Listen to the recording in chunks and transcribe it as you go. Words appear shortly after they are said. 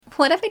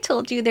What if I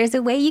told you there's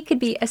a way you could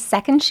be a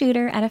second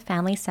shooter at a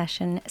family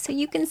session so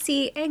you can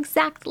see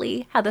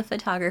exactly how the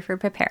photographer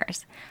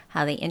prepares,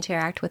 how they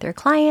interact with their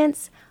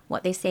clients,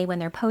 what they say when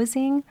they're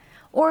posing,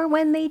 or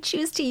when they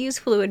choose to use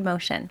fluid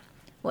motion,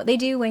 what they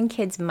do when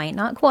kids might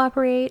not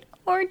cooperate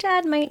or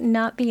dad might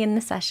not be in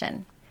the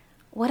session.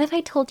 What if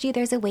I told you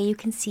there's a way you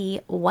can see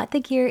what the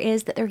gear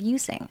is that they're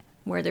using,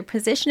 where they're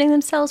positioning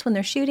themselves when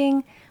they're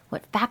shooting,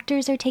 what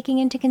factors they're taking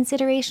into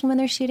consideration when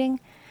they're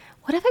shooting?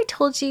 What if I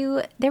told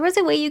you there was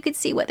a way you could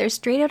see what their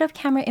straight out of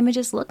camera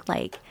images look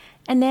like,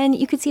 and then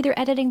you could see their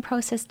editing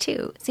process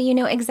too, so you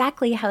know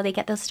exactly how they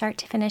get those start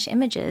to finish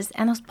images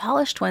and those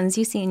polished ones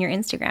you see in your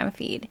Instagram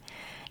feed?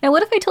 Now,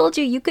 what if I told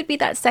you you could be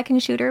that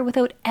second shooter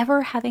without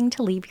ever having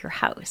to leave your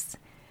house?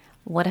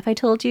 What if I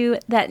told you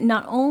that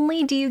not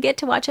only do you get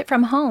to watch it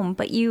from home,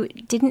 but you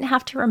didn't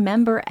have to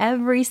remember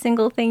every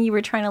single thing you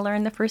were trying to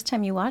learn the first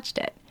time you watched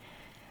it?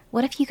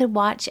 What if you could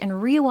watch and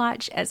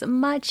rewatch as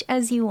much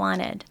as you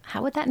wanted?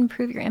 How would that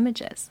improve your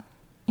images,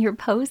 your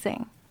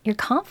posing, your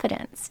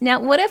confidence? Now,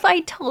 what if I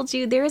told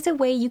you there is a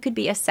way you could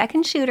be a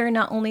second shooter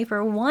not only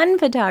for one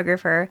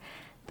photographer,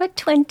 but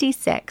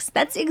 26?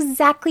 That's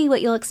exactly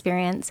what you'll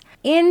experience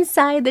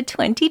inside the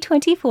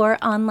 2024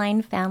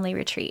 Online Family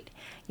Retreat.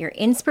 Your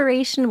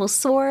inspiration will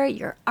soar,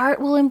 your art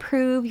will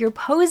improve, your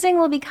posing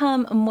will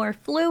become more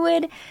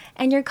fluid,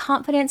 and your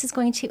confidence is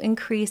going to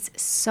increase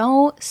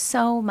so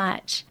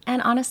much.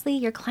 And honestly,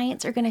 your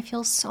clients are going to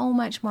feel so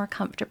much more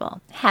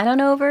comfortable. Head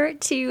on over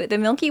to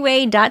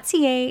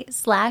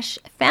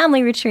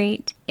themilkyway.ca/family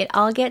retreat. It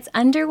all gets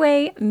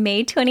underway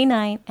May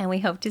 29th, and we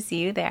hope to see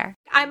you there.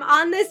 I'm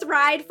on this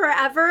ride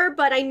forever,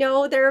 but I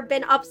know there have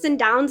been ups and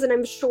downs, and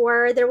I'm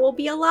sure there will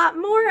be a lot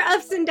more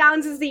ups and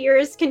downs as the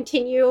years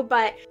continue,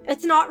 but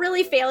it's not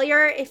really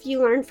failure if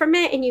you learn from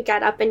it and you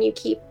get up and you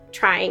keep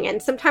trying.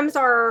 And sometimes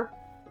our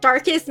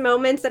darkest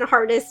moments and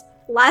hardest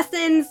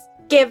lessons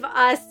give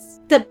us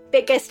the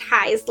biggest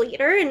highs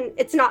later, and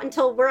it's not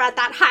until we're at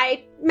that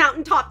high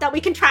mountaintop that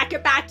we can track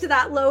it back to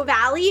that low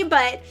valley,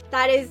 but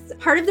that is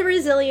part of the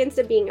resilience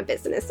of being a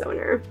business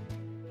owner.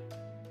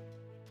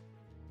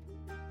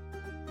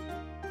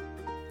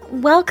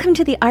 Welcome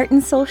to the Art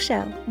and Soul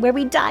Show, where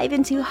we dive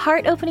into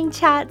heart-opening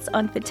chats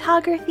on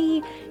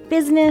photography,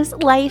 business,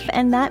 life,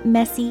 and that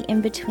messy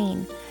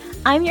in-between.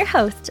 I'm your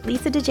host,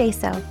 Lisa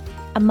DeJaso,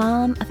 a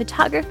mom, a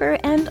photographer,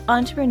 and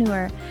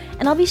entrepreneur,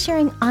 and I'll be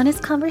sharing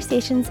honest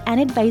conversations and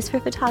advice for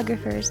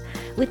photographers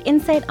with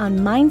insight on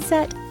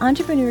mindset,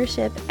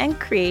 entrepreneurship, and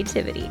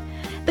creativity.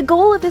 The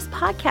goal of this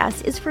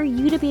podcast is for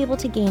you to be able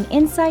to gain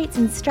insights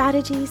and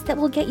strategies that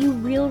will get you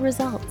real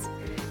results.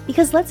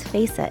 Because let's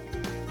face it,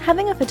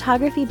 having a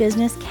photography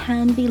business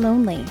can be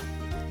lonely,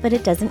 but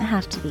it doesn't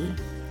have to be.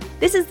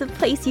 This is the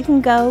place you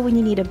can go when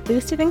you need a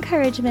boost of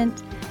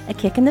encouragement, a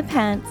kick in the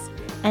pants,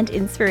 and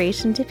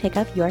inspiration to pick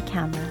up your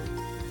camera.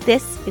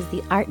 This is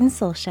the Art and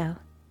Soul Show.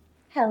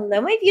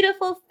 Hello, my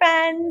beautiful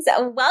friends.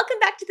 Welcome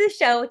back to the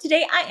show.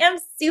 Today, I am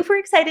super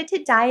excited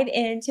to dive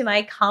into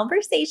my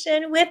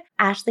conversation with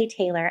Ashleigh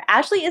Taylor.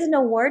 Ashleigh is an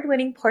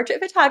award-winning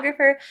portrait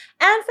photographer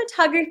and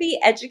photography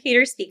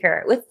educator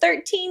speaker. With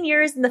 13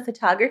 years in the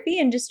photography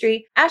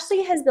industry,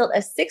 Ashleigh has built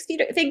a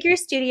six-figure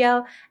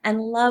studio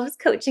and loves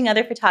coaching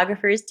other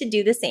photographers to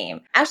do the same.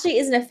 Ashleigh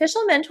is an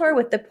official mentor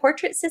with the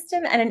Portrait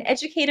System and an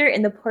educator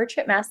in the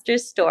Portrait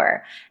Masters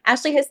store.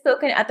 Ashleigh has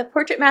spoken at the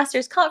Portrait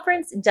Masters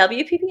Conference,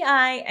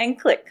 WPPI, and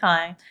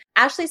ClickCon.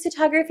 Ashleigh's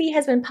photography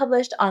has been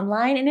published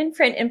online and in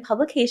print in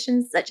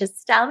publications such as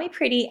Style Me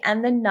Pretty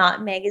and The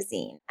Knot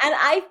magazine. And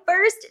I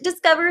first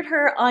discovered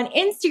her on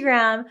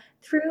Instagram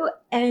through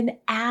a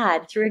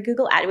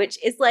Google ad, which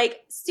is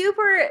like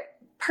super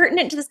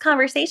pertinent to this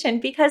conversation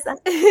because that's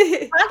what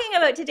we're talking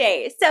about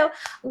today. So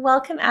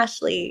welcome,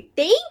 Ashleigh.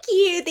 Thank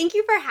you. Thank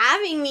you for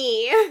having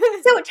me.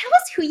 So tell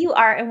us who you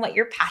are and what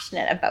you're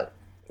passionate about.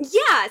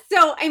 Yeah,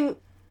 so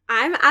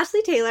I'm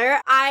Ashleigh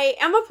Taylor. I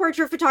am a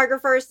portrait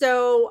photographer,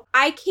 so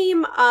I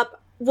came up,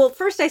 well,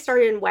 first I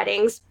started in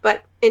weddings,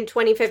 but in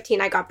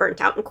 2015 I got burnt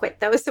out and quit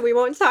those, so we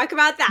won't talk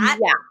about that.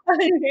 Yeah.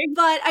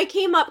 But I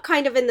came up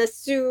kind of in the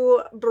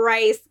Sue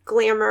Bryce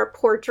glamour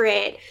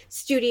portrait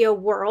studio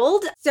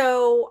world.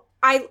 So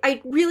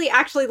I really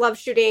actually love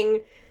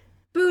shooting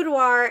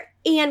boudoir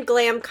and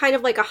glam, kind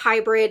of like a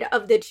hybrid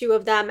of the two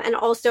of them, and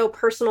also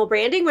personal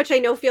branding, which I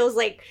know feels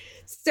like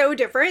so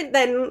different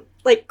than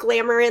like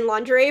glamour and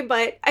lingerie,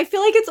 but I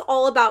feel like it's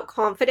all about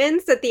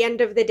confidence at the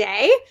end of the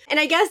day. And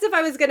I guess if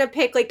I was going to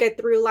pick like a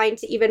through line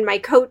to even my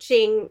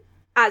coaching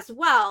as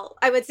well,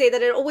 I would say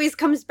that it always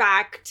comes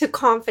back to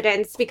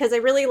confidence, because I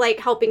really like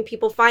helping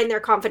people find their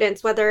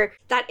confidence, whether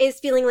that is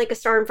feeling like a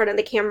star in front of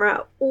the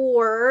camera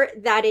or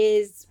that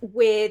is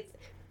with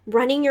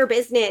running your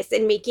business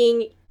and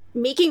making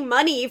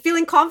money,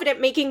 feeling confident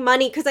making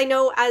money. Because I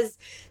know as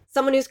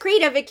someone who's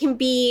creative, it can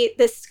be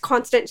this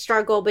constant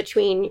struggle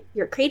between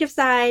your creative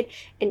side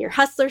and your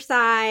hustler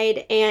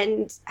side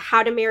and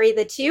how to marry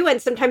the two.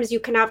 And sometimes you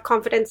can have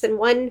confidence in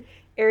one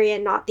area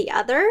and not the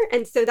other.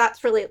 And so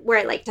that's really where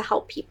I like to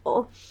help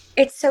people.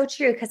 It's so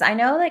true, because I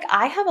know like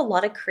I have a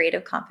lot of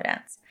creative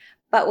confidence,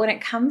 but when it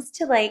comes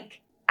to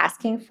like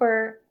asking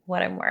for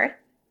what I'm worth,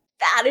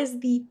 that is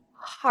the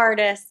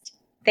hardest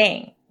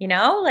thing, you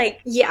know? Like,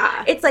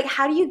 Yeah. it's like,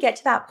 how do you get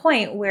to that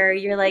point where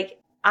you're like,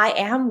 I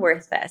am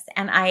worth this?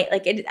 And I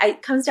like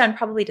it comes down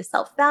probably to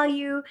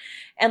self-value,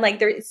 and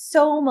like it's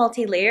so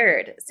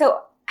multi-layered.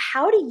 So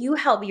how do you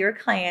help your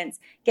clients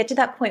get to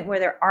that point where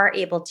they are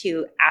able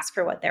to ask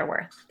for what they're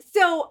worth?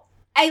 So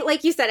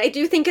like you said, I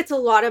do think it's a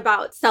lot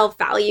about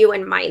self-value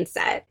and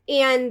mindset.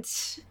 And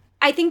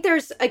I think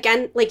there's,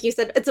 again, like you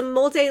said, it's a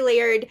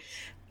multi-layered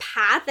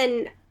path,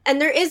 and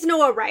there is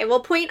no arrival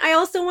point, I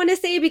also want to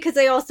say, because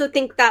I also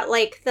think that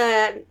like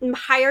the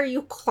higher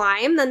you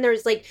climb, then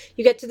there's like,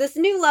 you get to this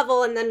new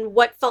level, and then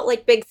what felt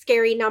like big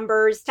scary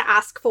numbers to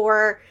ask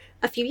for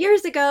a few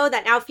years ago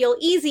that now feel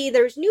easy,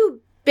 there's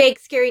new big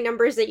scary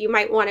numbers that you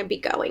might want to be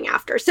going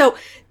after. So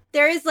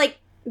there is like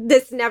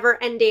this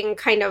never ending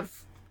kind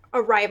of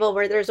arrival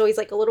where there's always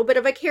like a little bit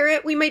of a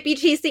carrot we might be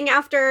chasing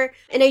after.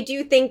 And I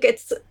do think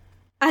it's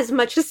as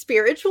much a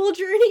spiritual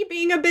journey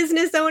being a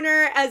business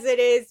owner as it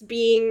is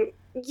being,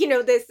 you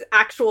know, this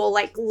actual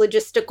like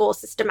logistical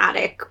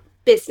systematic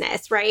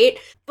business, right?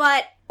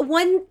 But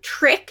one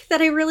trick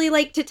that I really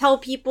like to tell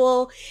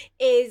people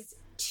is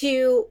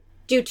to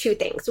do two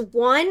things.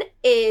 One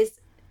is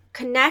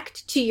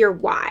connect to your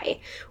why.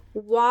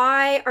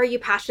 Why are you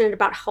passionate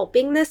about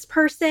helping this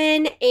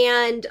person?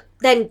 And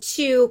then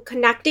two,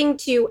 connecting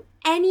to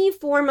any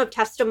form of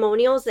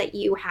testimonials that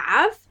you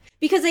have.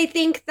 Because I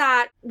think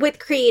that with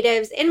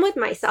creatives and with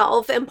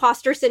myself,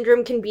 imposter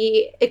syndrome can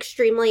be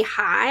extremely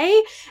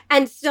high.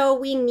 And so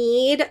we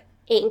need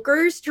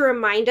anchors to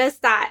remind us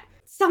that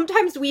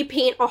sometimes we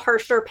paint a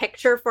harsher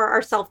picture for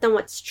ourselves than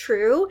what's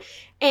true.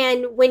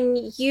 And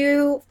when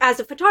you, as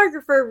a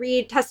photographer,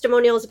 read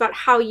testimonials about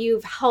how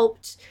you've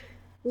helped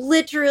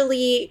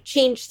literally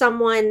change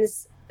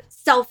someone's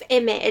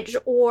self-image,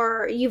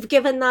 or you've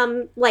given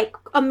them like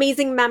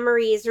amazing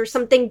memories or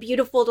something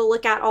beautiful to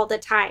look at all the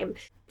time,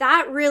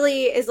 that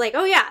really is like,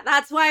 oh yeah,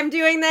 that's why I'm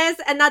doing this,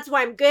 and that's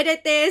why I'm good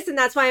at this, and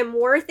that's why I'm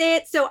worth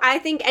it. So I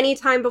think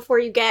anytime before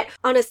you get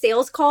on a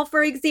sales call,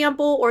 for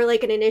example, or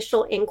like an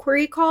initial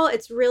inquiry call,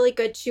 it's really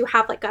good to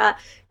have like a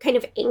kind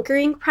of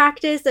anchoring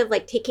practice of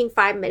like taking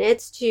 5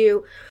 minutes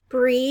to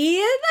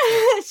breathe,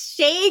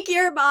 shake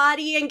your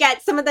body and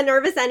get some of the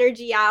nervous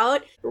energy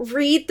out,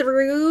 read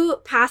through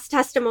past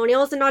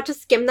testimonials and not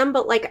just skim them,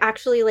 but like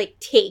actually like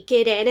take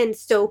it in and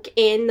soak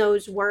in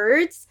those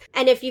words.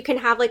 And if you can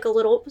have like a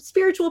little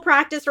spiritual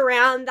practice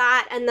around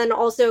that, and then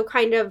also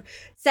kind of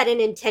set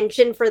an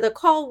intention for the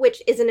call,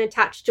 which isn't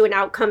attached to an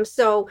outcome.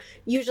 So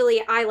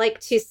usually I like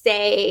to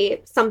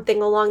say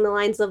something along the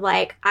lines of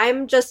like,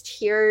 I'm just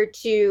here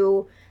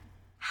to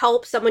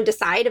help someone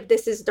decide if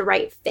this is the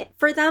right fit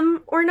for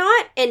them or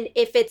not. And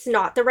if it's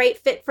not the right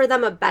fit for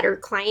them, a better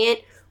client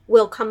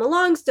will come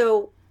along.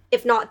 So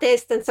if not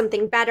this, then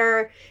something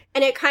better.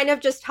 And it kind of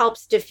just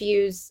helps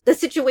diffuse the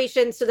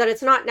situation so that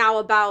it's not now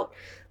about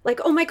like,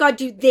 oh my God,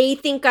 do they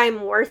think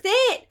I'm worth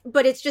it?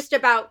 But it's just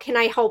about, can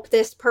I help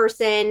this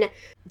person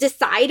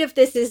decide if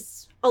this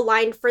is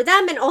aligned for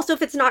them? And also,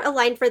 if it's not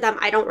aligned for them,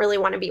 I don't really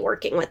want to be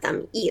working with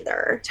them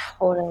either.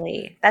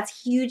 Totally.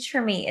 That's huge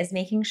for me, is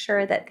making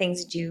sure that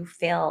things do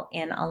feel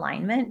in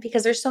alignment,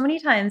 because there's so many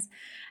times,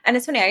 and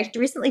it's funny, I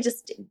recently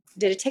just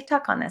did a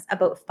TikTok on this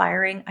about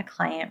firing a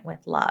client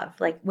with love.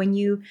 Like when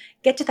you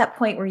get to that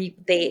point where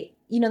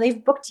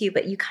they've booked you,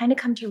 but you kind of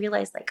come to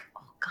realize like,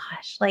 oh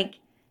gosh, like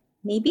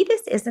maybe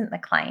this isn't the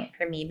client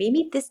for me.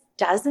 Maybe this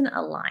doesn't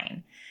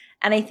align.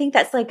 And I think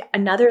that's like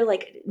another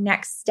like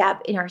next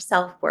step in our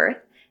self-worth,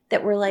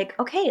 that we're like,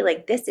 okay,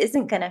 like this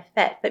isn't going to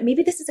fit, but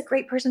maybe this is a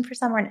great person for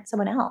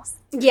someone else.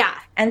 Yeah.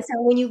 And so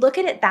when you look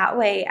at it that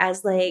way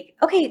as like,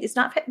 okay, it's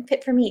not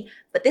fit for me,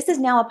 but this is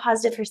now a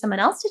positive for someone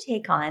else to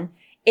take on,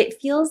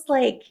 it feels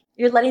like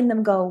you're letting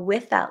them go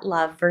with that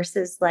love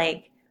versus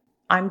like,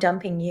 I'm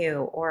dumping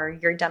you or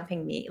you're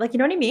dumping me. Like, you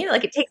know what I mean?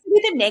 Like it takes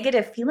away the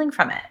negative feeling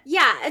from it.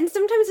 Yeah. And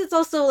sometimes it's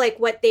also like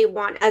what they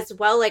want as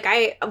well. Like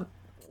a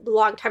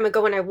long time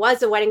ago when I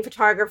was a wedding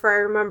photographer, I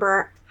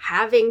remember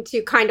having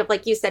to kind of,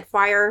 like you said,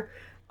 fire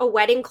a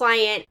wedding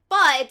client,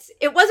 but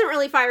it wasn't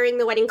really firing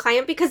the wedding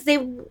client because they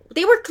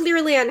were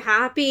clearly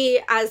unhappy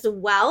as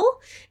well.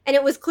 And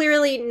it was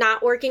clearly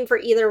not working for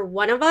either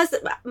one of us.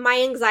 My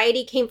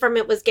anxiety came from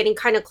it was getting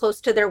kind of close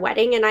to their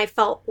wedding. And I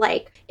felt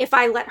like if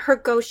I let her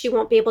go, she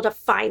won't be able to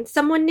find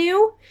someone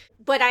new.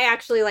 But I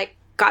actually like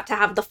got to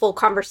have the full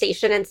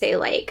conversation and say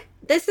like,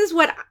 this is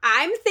what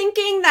I'm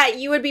thinking, that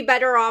you would be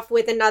better off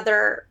with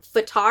another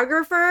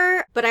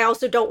photographer, but I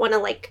also don't want to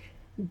like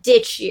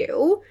ditch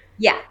you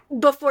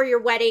before your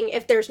wedding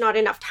if there's not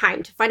enough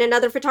time to find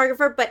another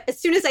photographer. But as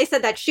soon as I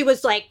said that, she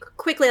was like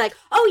quickly like,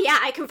 oh yeah,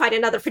 I can find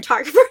another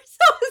photographer. So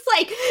it was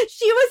like,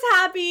 she was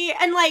happy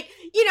and like,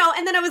 you know,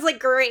 and then I was like,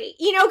 great,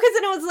 you know, because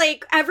then it was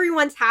like,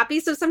 everyone's happy.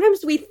 So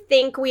sometimes we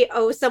think we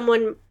owe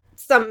someone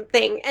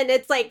something, and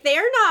it's like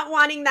they're not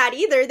wanting that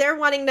either. They're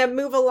wanting to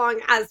move along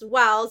as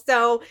well.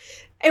 So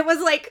It was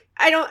like,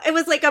 it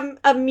was like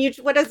a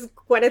mutual, what is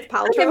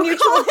Paltrow? Like a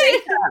mutual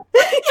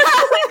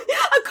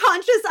a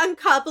conscious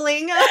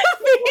uncoupling of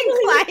the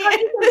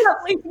client.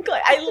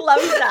 I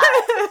love that.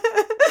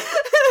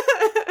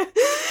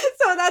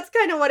 So that's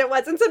kind of what it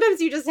was. And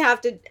sometimes you just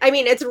have to, I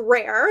mean, it's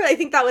rare. I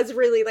think that was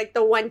really like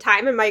the one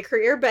time in my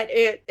career, but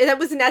it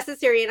was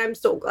necessary. And I'm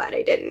so glad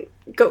I didn't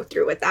go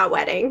through with that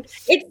wedding.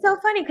 It's so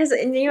funny because,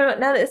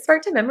 now it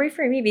sparked a memory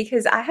for me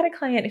because I had a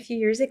client a few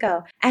years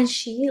ago and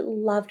she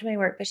loved my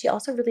work, but she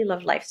also really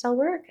loved lifestyle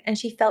work. And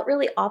she felt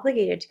really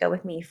obligated to go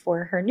with me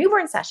for her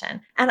newborn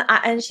session.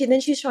 And she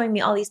was showing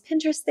me all these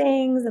Pinterest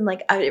things and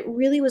like, it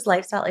really was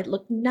lifestyle. It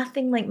looked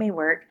nothing like my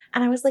work.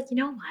 And I was like, you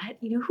know what?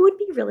 Who would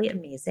be really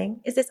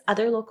amazing is this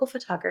other local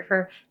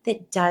photographer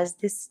that does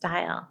this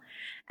style.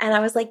 And I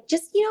was like,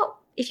 just,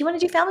 if you want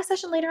to do family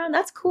session later on,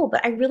 that's cool.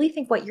 But I really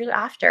think what you're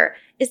after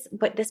is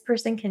what this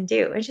person can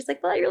do. And she's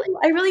like, well,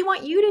 I really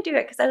want you to do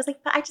it. Cause I was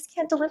like, but I just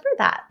can't deliver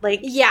that. Like,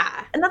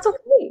 yeah. And that's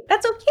okay.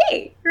 That's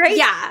okay. Right.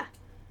 Yeah.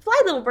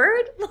 Fly, little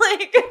bird.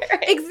 Like,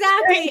 right?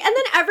 Exactly. Right. And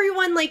then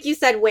everyone, like you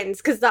said, wins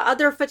because the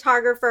other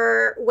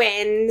photographer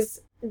wins.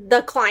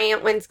 The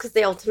client wins because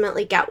they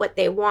ultimately get what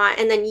they want.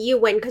 And then you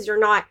win because you're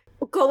not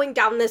going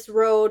down this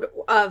road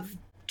of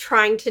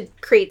trying to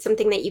create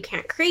something that you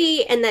can't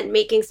create and then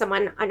making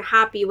someone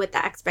unhappy with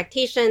the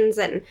expectations.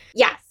 And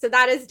yeah, so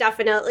that is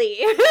definitely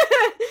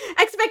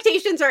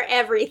expectations are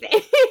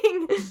everything.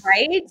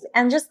 Right.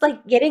 And just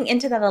like getting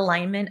into that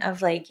alignment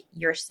of like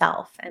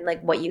yourself and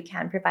like what you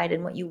can provide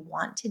and what you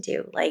want to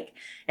do. Like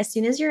as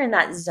soon as you're in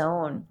that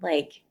zone,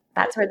 like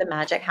that's where the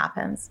magic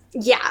happens.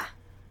 Yeah.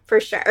 For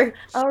sure.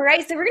 All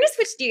right. So we're going to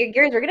switch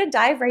gears. We're going to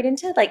dive right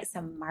into like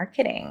some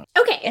marketing.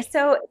 Okay.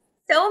 So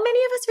many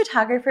of us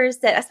photographers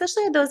that,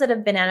 especially those that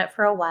have been at it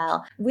for a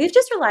while, we've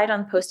just relied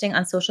on posting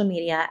on social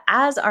media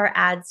as our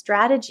ad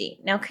strategy.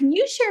 Now, can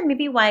you share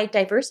maybe why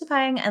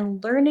diversifying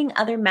and learning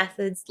other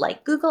methods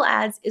like Google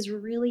Ads is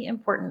really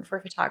important for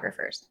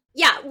photographers?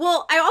 Yeah.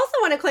 Well, I also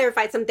want to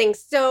clarify something.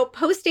 So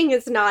posting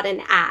is not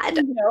an ad.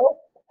 No.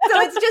 So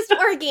it's just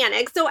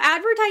organic. So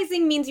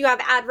advertising means you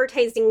have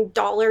advertising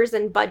dollars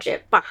and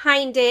budget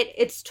behind it.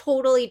 It's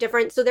totally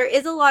different. So there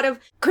is a lot of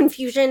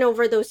confusion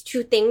over those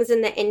two things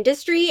in the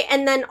industry.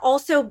 And then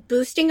also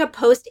boosting a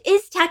post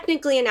is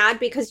technically an ad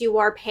because you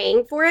are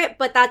paying for it,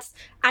 but that's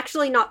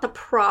actually not the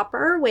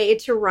proper way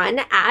to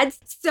run ads.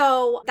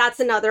 So that's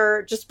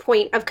another just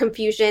point of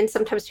confusion.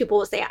 Sometimes people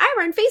will say, I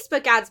run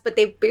Facebook ads, but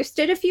they've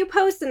boosted a few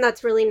posts, and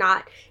that's really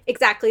not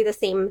exactly the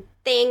same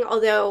thing,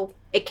 although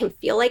it can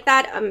feel like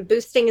that.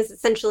 Boosting is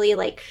essentially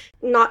like,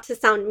 not to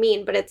sound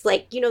mean, but it's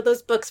like,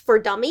 those books for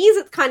dummies.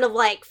 It's kind of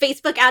like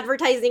Facebook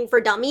advertising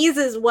for dummies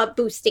is what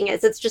boosting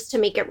is. It's just to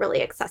make it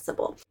really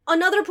accessible.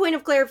 Another point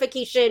of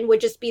clarification would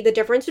just be the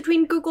difference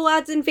between Google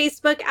ads and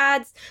Facebook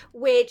ads,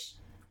 which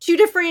two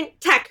different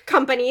tech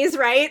companies,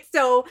 right?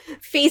 So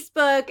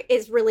Facebook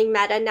is really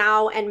Meta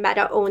now, and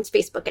Meta owns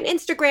Facebook and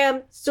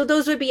Instagram. So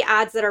those would be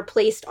ads that are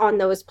placed on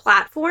those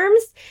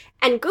platforms.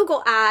 And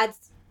Google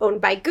ads, owned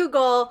by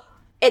Google,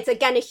 it's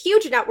again a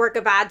huge network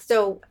of ads.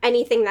 So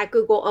anything that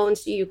Google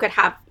owns, so you could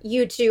have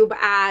YouTube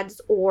ads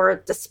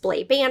or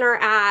display banner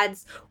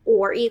ads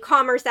or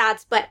e-commerce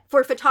ads. But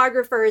for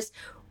photographers,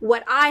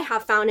 what I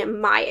have found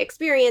in my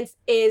experience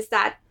is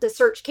that the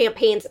search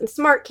campaigns and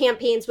smart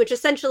campaigns, which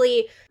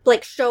essentially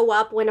like show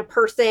up when a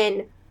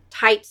person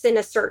types in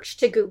a search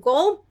to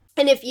Google.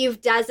 And if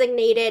you've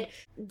designated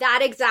that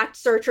exact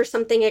search or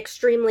something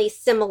extremely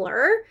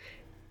similar,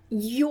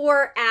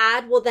 your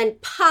ad will then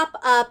pop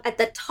up at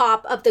the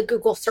top of the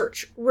Google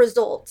search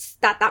results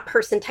that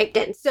person typed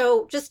in.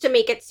 So just to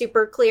make it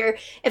super clear,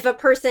 if a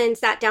person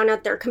sat down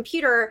at their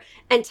computer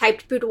and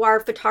typed boudoir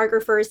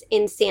photographers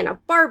in Santa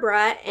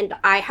Barbara, and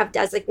I have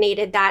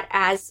designated that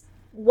as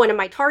one of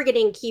my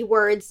targeting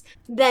keywords,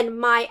 then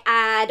my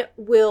ad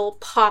will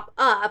pop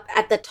up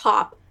at the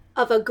top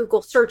of a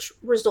Google search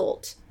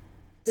result.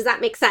 Does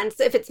that make sense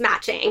if it's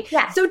matching?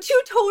 Yeah. So two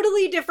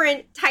totally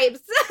different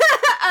types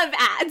of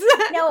ads.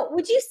 Now,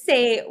 would you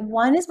say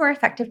one is more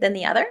effective than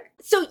the other?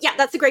 So yeah,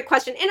 that's a great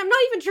question. And I'm not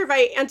even sure if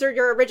I answered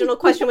your original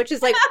question, which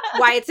is like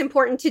why it's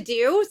important to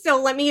do. So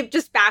let me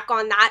just back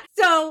on that.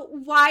 So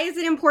why is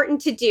it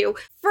important to do?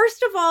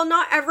 First of all,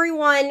 not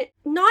everyone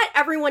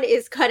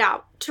is cut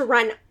out to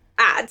run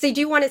ads. I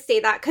do want to say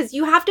that because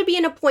you have to be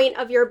in a point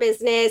of your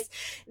business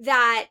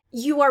that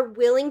you are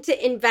willing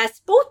to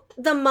invest both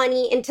the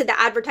money into the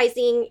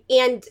advertising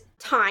and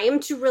time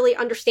to really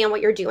understand what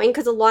you're doing.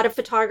 Because a lot of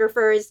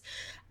photographers,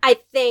 I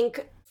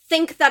think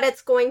that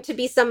it's going to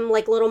be some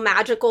like little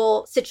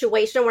magical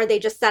situation where they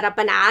just set up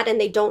an ad and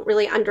they don't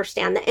really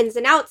understand the ins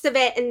and outs of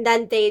it. And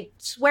then they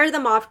swear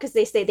them off because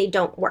they say they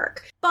don't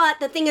work. But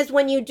the thing is,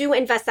 when you do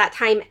invest that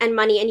time and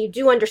money and you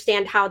do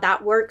understand how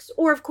that works,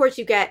 or of course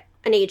you get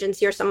an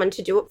agency or someone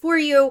to do it for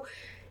you,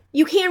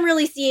 you can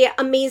really see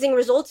amazing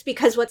results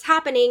because what's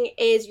happening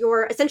is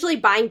you're essentially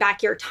buying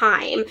back your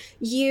time.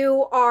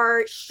 You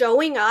are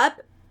showing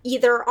up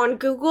either on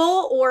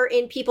Google or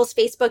in people's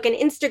Facebook and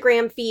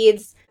Instagram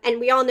feeds And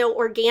we all know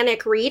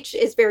organic reach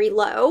is very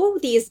low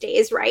these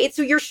days, right?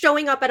 So you're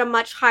showing up at a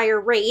much higher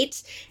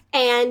rate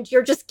and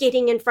you're just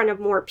getting in front of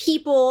more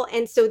people.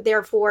 And so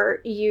therefore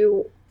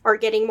you are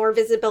getting more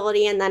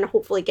visibility and then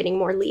hopefully getting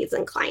more leads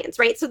and clients,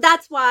 right? So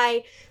that's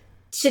why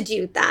to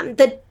do them.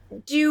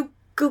 Do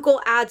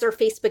Google ads or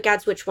Facebook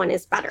ads, which one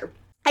is better?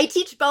 I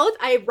teach both,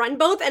 I run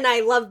both, and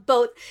I love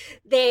both.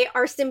 They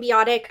are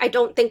symbiotic. I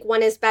don't think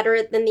one is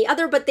better than the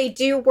other, but they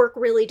do work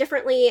really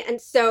differently. And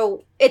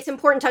so it's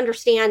important to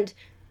understand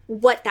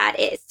what that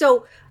is.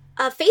 So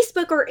a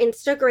Facebook or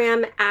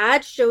Instagram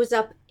ad shows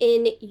up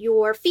in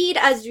your feed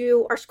as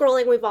you are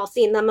scrolling. We've all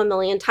seen them a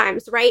million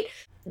times, right?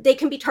 They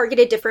can be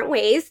targeted different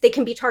ways. They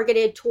can be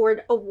targeted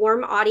toward a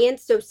warm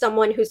audience, so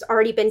someone who's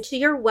already been to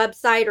your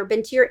website or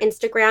been to your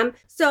Instagram.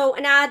 So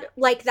an ad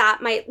like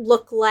that might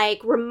look like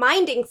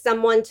reminding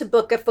someone to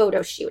book a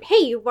photo shoot. Hey,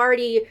 you've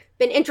already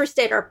been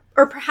interested, or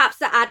perhaps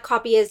the ad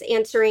copy is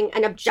answering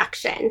an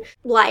objection,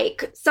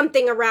 like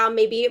something around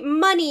maybe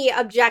money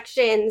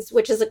objections,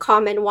 which is a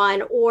common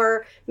one,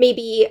 or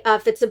maybe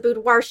if it's a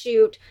boudoir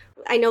shoot.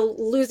 I know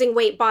losing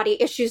weight, body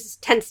issues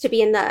tends to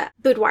be in the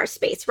boudoir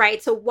space,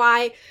 right? So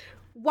why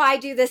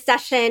do this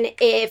session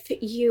if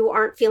you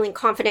aren't feeling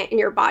confident in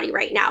your body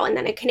right now? And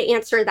then it can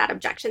answer that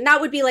objection. That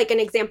would be like an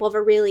example of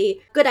a really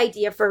good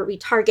idea for a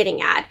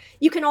retargeting ad.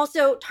 You can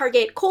also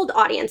target cold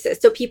audiences,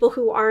 so people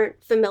who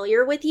aren't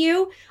familiar with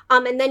you.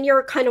 And then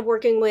you're kind of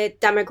working with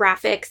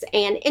demographics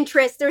and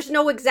interests.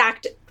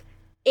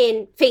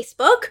 In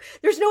Facebook,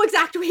 there's no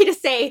exact way to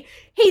say,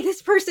 hey,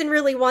 this person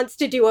really wants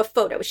to do a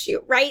photo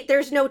shoot, right?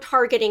 There's no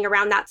targeting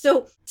around that.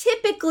 So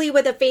typically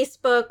with a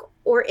Facebook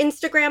or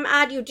Instagram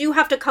ad, you do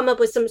have to come up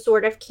with some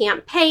sort of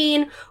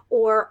campaign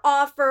or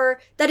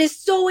offer that is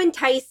so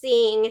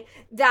enticing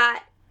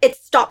that it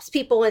stops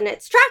people in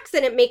its tracks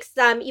and it makes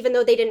them, even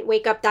though they didn't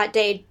wake up that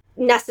day,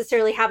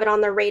 necessarily have it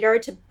on their radar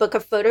to book a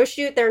photo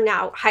shoot, they're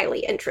now highly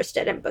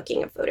interested in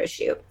booking a photo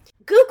shoot.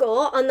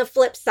 Google, on the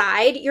flip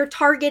side, you're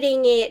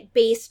targeting it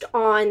based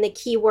on the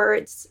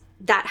keywords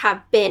that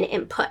have been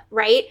input,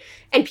 right?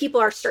 And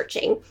people are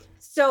searching.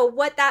 So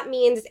what that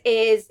means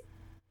is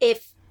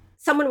if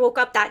someone woke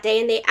up that day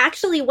and they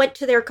actually went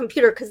to their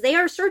computer because they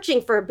are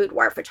searching for a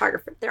boudoir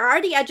photographer. They're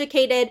already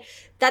educated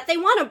that they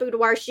want a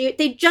boudoir shoot.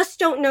 They just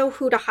don't know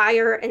who to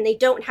hire and they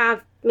don't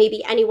have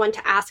maybe anyone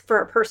to ask for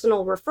a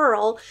personal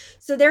referral.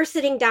 So they're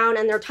sitting down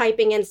and they're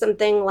typing in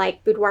something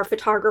like boudoir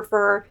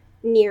photographer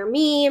near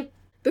me,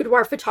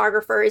 boudoir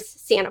photographers,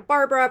 Santa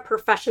Barbara,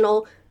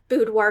 professional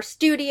boudoir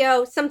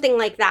studio, something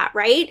like that,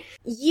 right?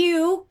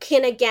 You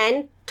can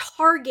again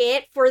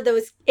target for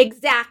those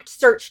exact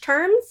search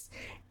terms,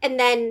 and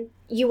then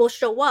you will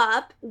show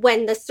up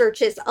when the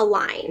searches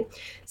align.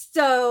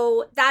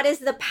 So that is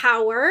the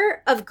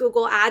power of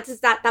Google Ads, is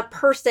that the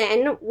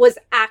person was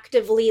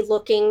actively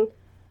looking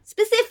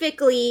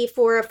specifically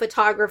for a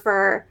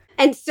photographer.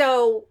 And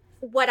so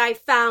what I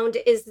found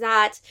is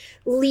that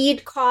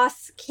lead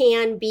costs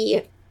can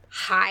be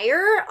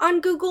higher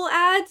on Google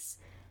Ads.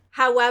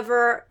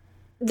 However,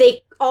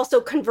 they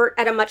also convert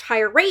at a much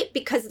higher rate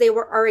because they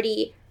were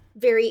already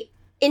very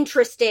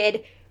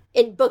interested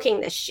in booking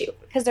this shoot.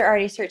 Because they're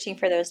already searching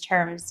for those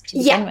terms to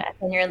begin with.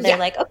 And they're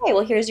like, okay,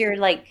 well, here's your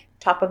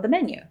top of the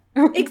menu.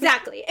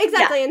 Exactly.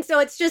 Yeah. And so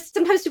it's just,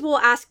 sometimes people will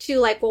ask too,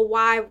 like, well,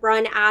 why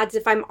run ads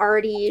if I'm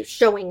already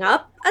showing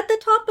up at the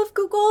top of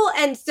Google?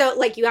 And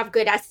so you have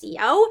good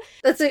SEO.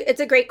 It's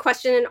a great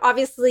question. And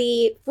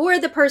obviously for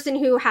the person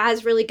who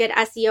has really good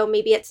SEO,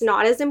 maybe it's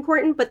not as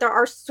important, but there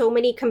are so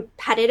many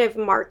competitive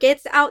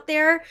markets out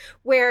there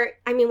where,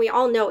 we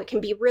all know it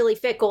can be really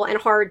fickle and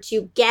hard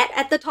to get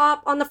at the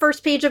top on the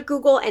first page of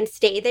Google and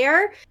stay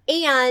there.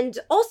 And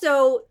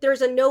also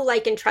there's a know,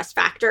 like, and trust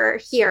factor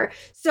here.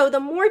 So the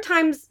more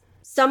times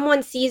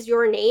someone sees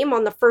your name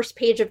on the first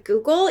page of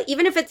Google,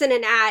 even if it's in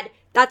an ad,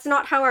 that's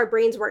not how our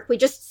brains work. We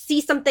just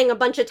see something a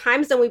bunch of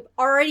times and we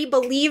already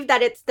believe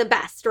that it's the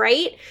best,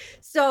 right?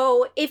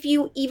 So if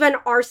you even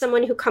are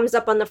someone who comes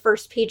up on the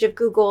first page of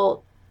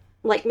Google,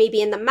 like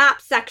maybe in the map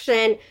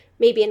section,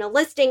 maybe in a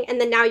listing, and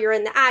then now you're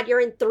in the ad,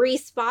 you're in 3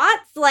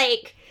 spots,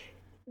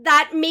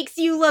 that makes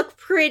you look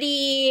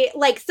pretty,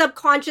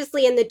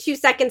 subconsciously in the 2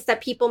 seconds that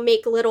people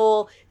make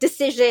little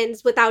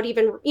decisions without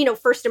even,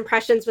 first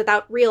impressions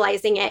without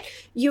realizing it.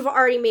 You've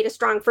already made a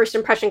strong first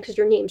impression because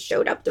your name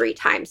showed up 3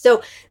 times.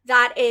 So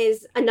that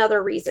is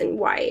another reason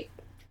why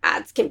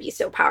ads can be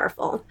so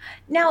powerful.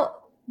 Now,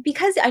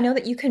 because I know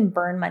that you can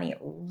burn money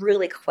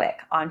really quick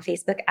on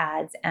Facebook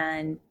ads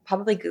and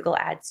probably Google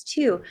ads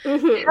too, How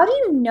do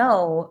you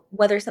know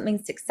whether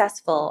something's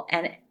successful,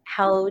 and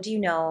how do you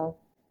know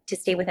to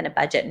stay within a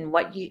budget and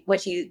what you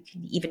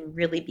can even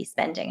really be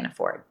spending and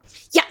afford?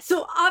 Yeah,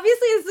 so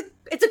obviously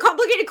it's a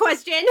complicated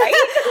question.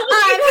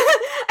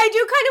 I do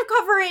kind of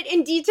cover it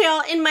in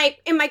detail in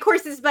my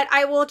courses, but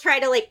I will try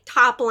to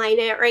top line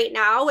it right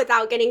now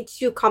without getting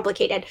too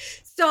complicated.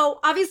 So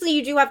obviously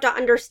you do have to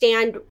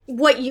understand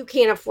what you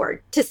can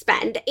afford to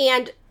spend,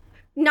 and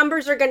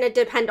numbers are going to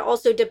depend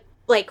also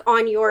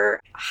on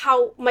your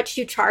how much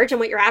you charge and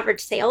what your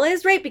average sale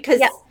is, right?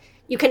 Because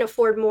you can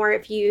afford more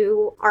if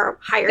you are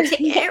higher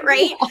ticket,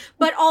 right?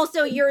 But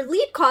also your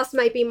lead cost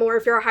might be more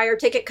if you're a higher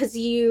ticket because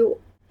you're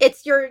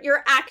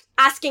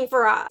asking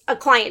for a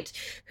client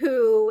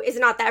who is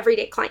not the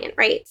everyday client,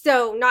 right?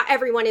 So not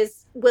everyone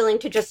is willing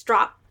to just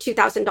drop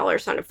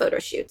 $2,000 on a photo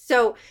shoot.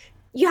 So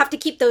you have to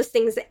keep those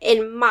things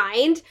in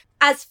mind.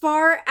 As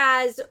far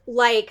as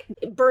like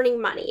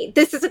burning money,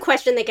 this is a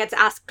question that gets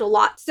asked a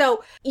lot.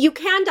 So you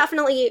can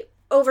definitely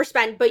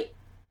overspend, but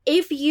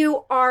if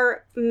you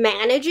are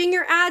managing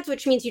your ads,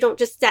 which means you don't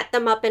just set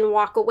them up and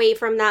walk away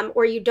from them,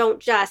 or you don't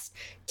just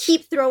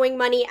keep throwing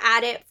money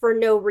at it for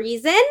no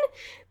reason,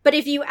 but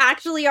if you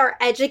actually are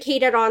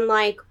educated on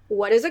like,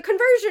 what is a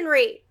conversion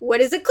rate?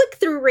 What is a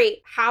click-through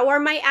rate? How are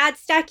my ads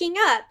stacking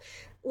up?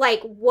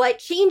 Like, what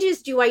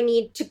changes do I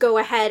need to go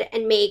ahead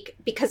and make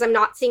because I'm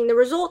not seeing the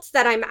results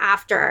that I'm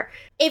after?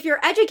 If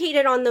you're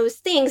educated on those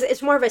things,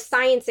 it's more of a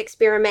science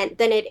experiment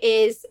than it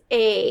is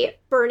a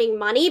burning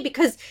money,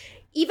 because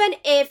even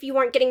if you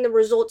aren't getting the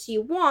results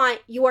you want,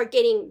 you are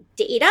getting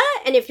data.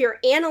 And if you're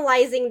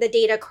analyzing the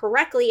data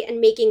correctly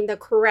and making the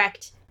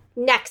correct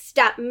next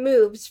step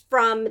moves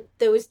from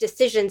those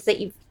decisions that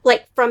you've,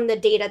 like, from the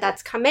data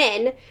that's come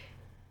in,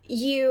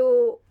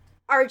 you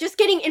are just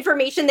getting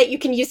information that you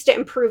can use to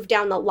improve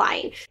down the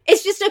line.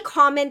 It's just a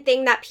common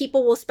thing that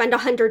people will spend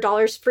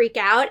 $100, freak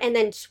out, and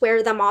then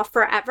swear them off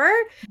forever.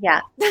 Yeah.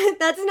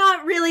 That's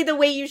not really the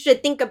way you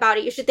should think about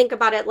it. You should think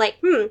about it like,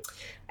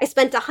 I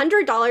spent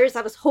 $100.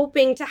 I was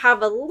hoping to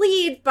have a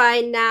lead by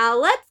now.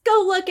 Let's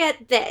go look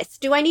at this.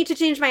 Do I need to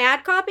change my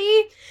ad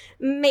copy?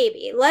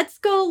 Maybe. Let's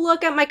go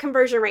look at my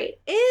conversion rate.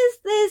 Is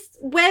this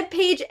web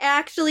page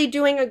actually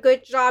doing a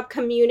good job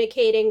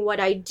communicating what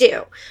I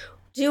do?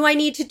 Do I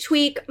need to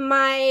tweak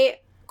my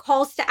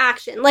calls to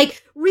action?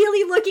 Like,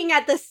 really looking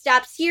at the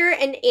steps here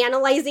and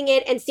analyzing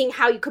it and seeing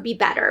how you could be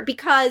better.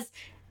 Because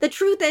the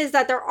truth is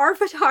that there are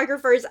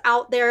photographers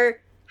out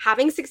there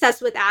having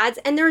success with ads,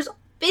 and there's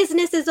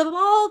businesses of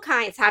all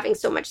kinds having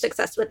so much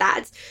success with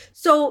ads.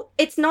 So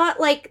it's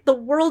not like the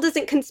world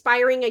isn't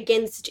conspiring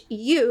against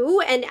you,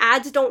 and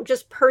ads don't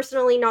just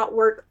personally not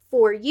work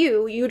for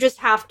you. You just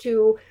have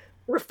to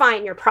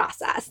refine your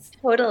process.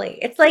 Totally.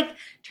 It's like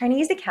trying to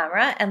use a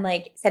camera and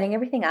like setting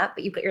everything up,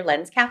 but you've got your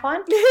lens cap on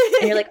and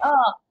you're like,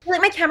 oh,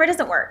 like my camera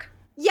doesn't work.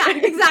 Yeah,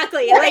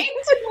 exactly. Right?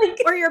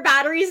 Like, or your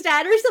battery's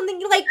dead or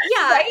something. Like,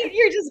 yeah. Right?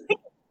 You're just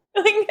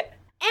like,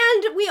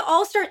 and we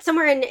all start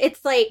somewhere, and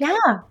it's like,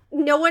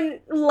 no one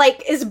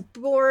like is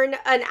born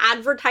an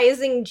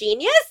advertising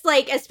genius,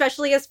 like,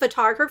 especially as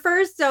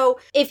photographers. So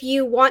if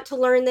you want to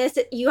learn this,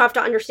 you have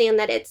to understand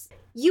that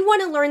you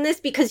want to learn this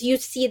because you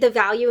see the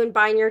value in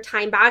buying your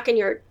time back, and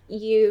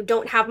you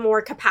don't have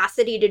more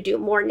capacity to do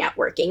more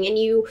networking, and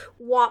you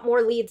want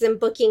more leads and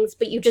bookings,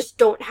 but you just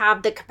don't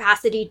have the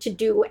capacity to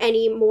do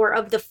any more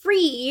of the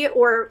free,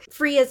 or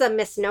free is a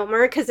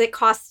misnomer because it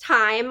costs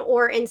time,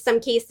 or in some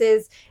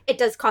cases it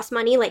does cost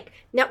money. Like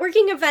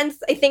networking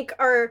events, I think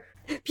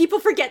people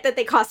forget that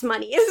they cost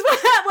money is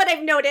what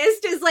I've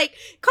noticed is like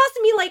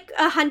costing me like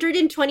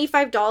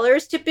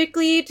 $125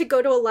 typically to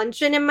go to a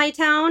luncheon in my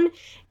town.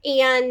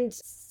 And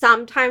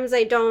sometimes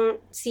I don't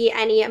see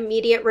any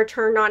immediate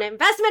return on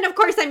investment. Of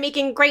course, I'm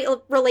making great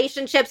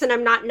relationships and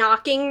I'm not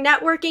knocking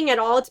networking at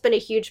all. It's been a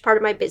huge part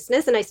of my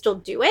business and I still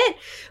do it.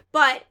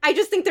 But I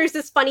just think there's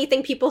this funny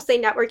thing. People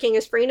say networking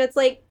is free, and it's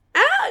like, I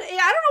don't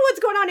know what's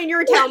going on in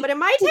your town, but in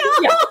my town,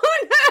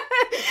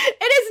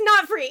 it is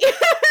not free.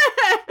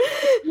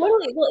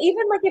 Totally. Well,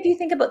 even like if you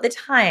think about the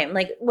time,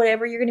 like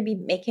whatever you're going to be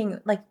making,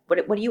 like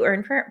what do you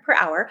earn per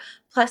hour?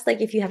 Plus,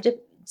 like if you have to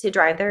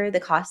drive there, the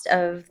cost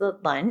of the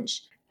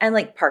lunch and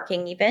like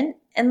parking even,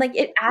 and like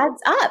it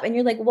adds up. And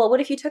you're like, well,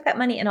 what if you took that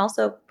money and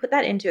also put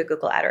that into a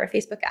Google ad or a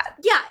Facebook ad?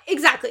 Yeah,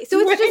 exactly. So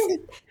it's just,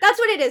 that's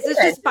what it is.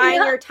 It's just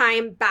buying your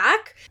time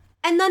back.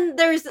 And then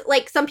there's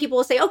like some people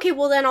will say, okay,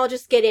 well then I'll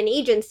just get an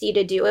agency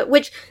to do it,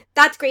 which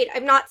that's great.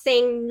 I'm not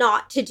saying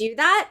not to do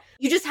that.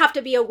 You just have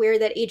to be aware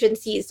that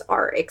agencies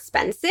are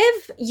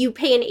expensive. You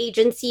pay an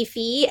agency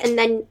fee, and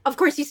then of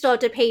course you still have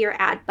to pay your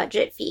ad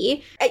budget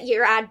fee. At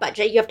your ad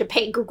budget, you have to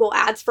pay Google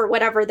Ads for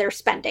whatever they're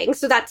spending.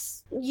 So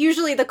that's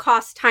usually the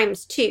cost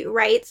times two,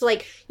 right? So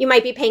like you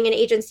might be paying an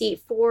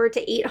agency $400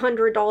 to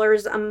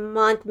 $800 a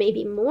month,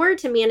 maybe more,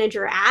 to manage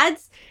your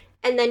ads.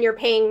 And then you're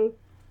paying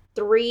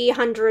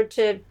 $300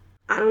 to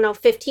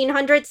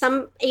 $1,500.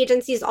 Some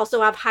agencies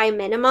also have high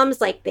minimums,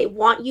 like they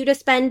want you to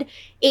spend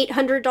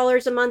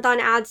 $800 a month on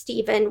ads to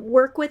even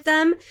work with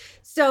them.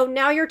 So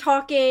now you're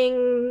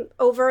talking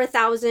over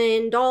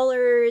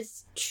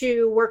 $1,000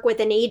 to work with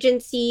an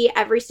agency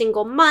every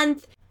single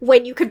month,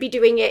 when you could be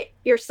doing it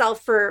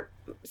yourself for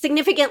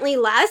significantly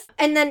less.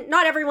 And then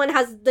not everyone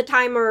has the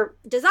time or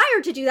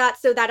desire to do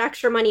that, so that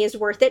extra money is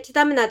worth it to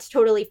them, and that's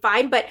totally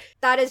fine. But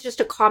that is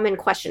just a common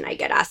question I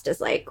get asked, is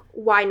like,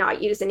 why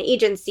not use an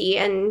agency?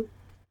 And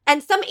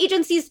some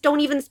agencies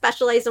don't even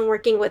specialize in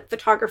working with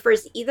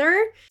photographers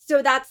either.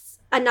 So that's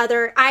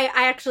another,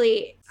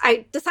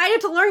 I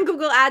decided to learn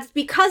Google Ads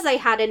because I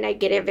had a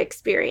negative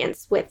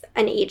experience with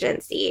an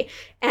agency,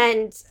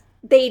 and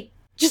they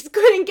just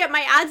couldn't get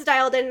my ads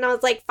dialed in. And I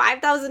was like,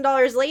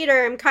 $5,000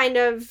 later, I'm kind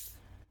of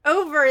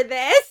over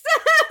this.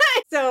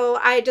 So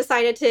I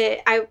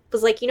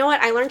was like, you know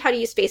what? I learned how to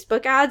use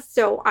Facebook ads,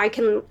 so I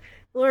can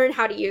learn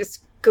how to use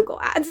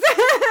Google ads.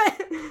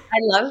 I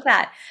love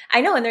that.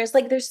 I know. And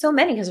there's so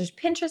many, because there's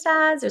Pinterest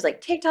ads, there's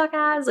like TikTok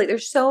ads, like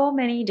there's so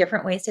many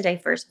different ways to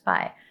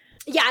diversify.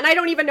 Yeah. And I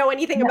don't even know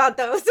anything about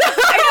those.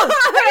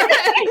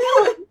 I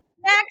know.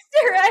 Next,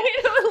 right?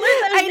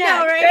 I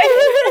know, right?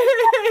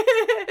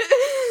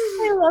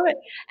 I love it.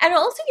 And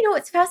also,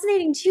 what's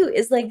fascinating too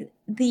is like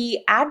the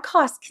ad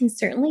costs can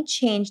certainly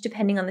change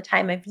depending on the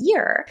time of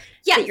year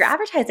that you're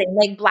advertising,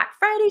 like Black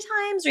Friday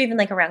times or even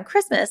like around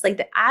Christmas, like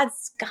the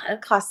ads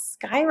costs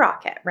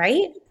skyrocket,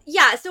 right?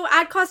 Yeah. So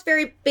ad costs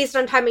vary based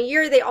on time of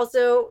year. They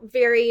also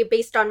vary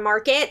based on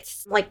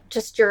markets, like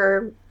just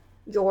your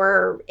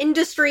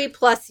industry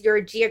plus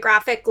your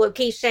geographic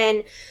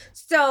location.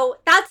 So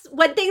that's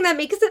one thing that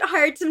makes it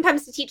hard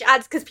sometimes to teach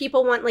ads, because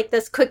people want like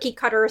this cookie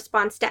cutter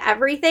response to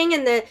everything.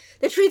 And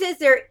the truth is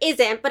there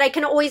isn't, but I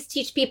can always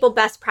teach people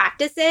best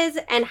practices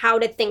and how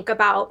to think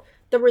about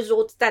the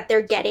results that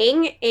they're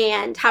getting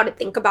and how to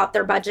think about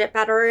their budget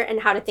better and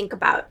how to think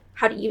about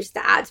how to use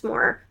the ads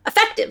more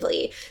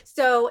effectively.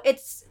 So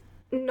it's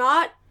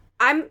not,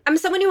 I'm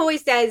someone who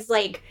always says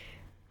like,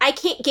 I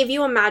can't give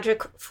you a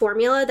magic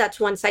formula that's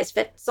one size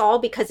fits all,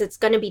 because it's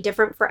going to be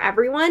different for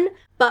everyone,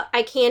 but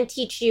I can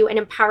teach you and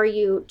empower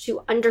you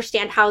to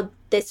understand how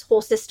this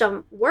whole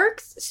system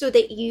works so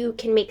that you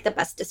can make the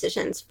best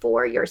decisions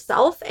for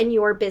yourself and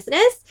your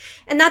business.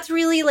 And that's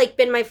really like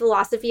been my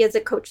philosophy as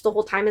a coach the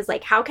whole time, is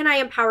like, how can I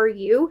empower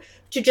you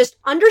to just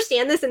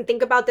understand this and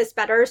think about this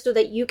better so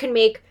that you can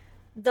make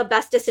the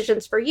best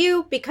decisions for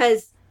you?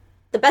 Because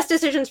the best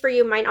decisions for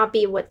you might not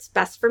be what's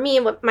best for me,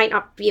 and what might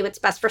not be what's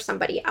best for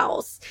somebody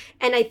else.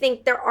 And I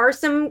think there are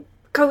some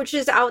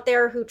coaches out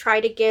there who try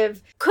to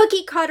give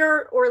cookie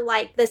cutter or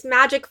like this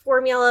magic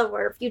formula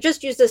where if you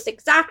just use this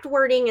exact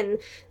wording and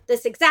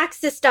this exact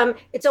system,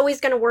 it's always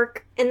going to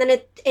work. And then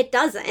it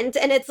doesn't.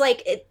 And it's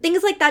like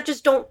things like that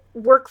just don't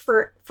work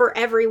for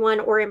everyone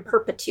or in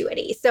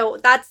perpetuity. So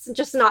that's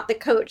just not the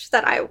coach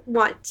that I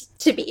want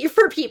to be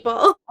for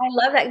people. I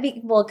love that.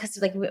 Well,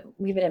 because like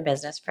we've been in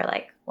business for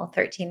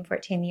 13,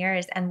 14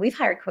 years, and we've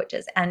hired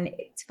coaches. And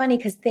it's funny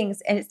because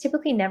and it's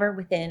typically never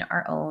within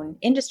our own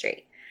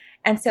industry.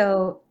 And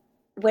so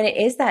when it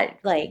is that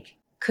like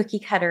cookie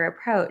cutter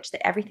approach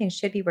that everything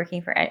should be working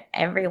for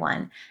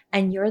everyone,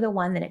 and you're the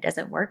one that it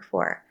doesn't work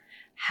for,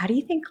 how do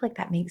you think like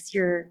that makes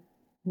your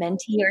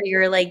mentee or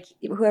your like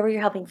whoever you're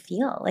helping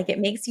feel? Like it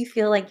makes you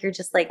feel like you're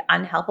just like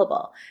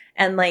unhelpable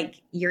and like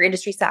your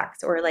industry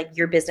sucks or like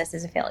your business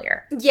is a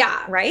failure.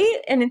 Yeah. Right.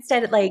 And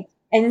instead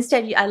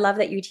I love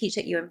that you teach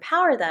that you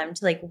empower them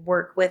to like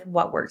work with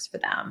what works for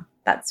them.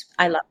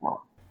 I love that.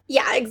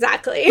 Yeah,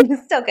 exactly.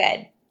 So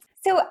good.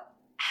 So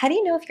how do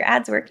you know if your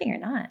ad's working or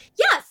not?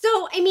 Yeah.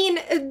 So, I mean,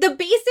 the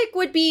basic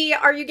would be,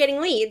 are you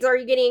getting leads? Are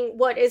you getting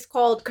what is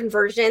called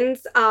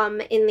conversions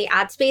in the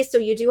ad space? So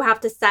you do have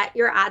to set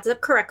your ads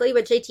up correctly,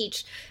 which I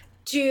teach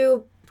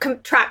to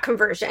track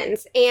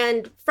conversions.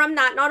 And from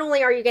that, not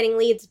only are you getting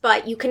leads,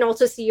 but you can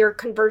also see your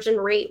conversion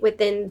rate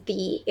within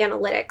the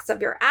analytics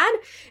of your ad.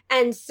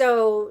 And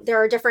so there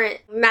are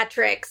different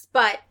metrics,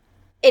 but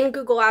in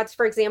Google Ads,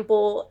 for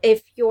example,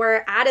 if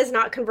your ad is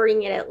not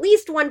converting at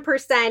least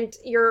 1%,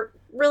 you're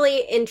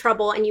really in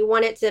trouble and you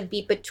want it to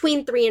be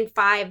between 3 and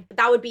 5,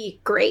 that would be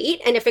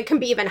great. And if it can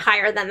be even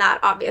higher than that,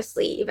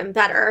 obviously even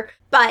better.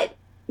 But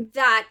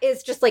that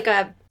is just like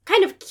a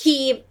kind of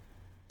key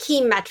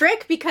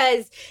metric,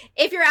 because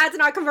if your ad's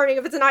not converting,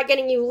 if it's not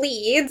getting you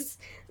leads,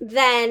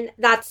 then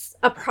that's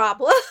a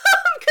problem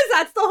because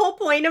that's the whole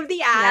point of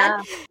the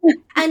ad. Yeah.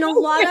 And a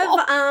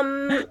lot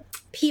of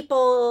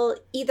people,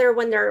 either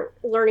when they're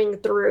learning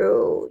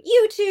through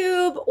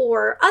YouTube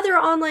or other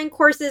online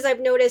courses,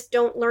 I've noticed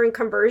don't learn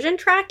conversion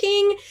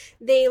tracking.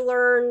 They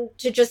learn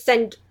to just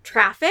send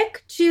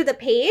traffic to the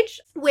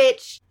page,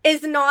 which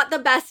is not the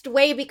best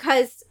way,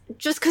 because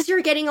just because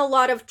you're getting a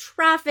lot of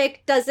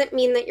traffic doesn't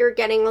mean that you're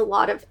getting a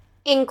lot of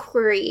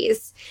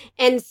inquiries.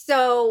 And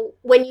so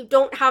when you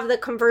don't have the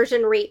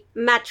conversion rate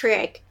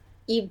metric,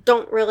 you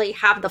don't really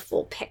have the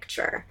full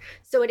picture.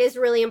 So it is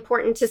really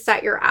important to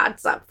set your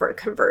ads up for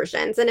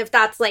conversions. And if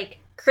that's like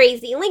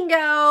crazy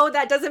lingo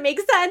that doesn't make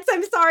sense,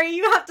 I'm sorry,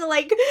 you have to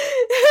like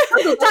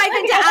dive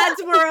into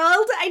ads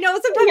world. I know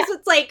sometimes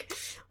it's like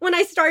when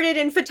I started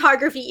in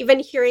photography, even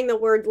hearing the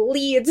word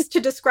leads to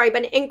describe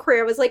an inquiry,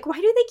 I was like, why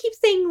do they keep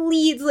saying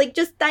leads? Like,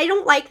 I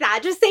don't like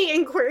that. Just say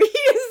inquiries.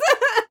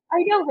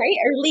 I know, right?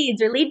 Or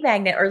leads, or lead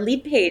magnet, or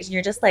lead page. And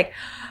you're just like,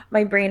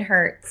 my brain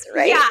hurts,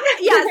 right?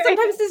 Yeah.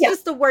 Sometimes it's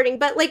just the wording.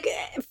 But like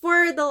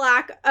for the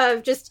lack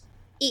of just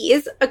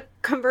ease, a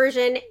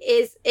conversion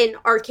is, in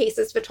our case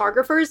as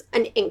photographers,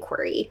 an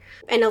inquiry.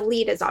 And a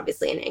lead is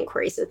obviously an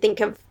inquiry. So think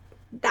of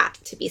that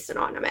to be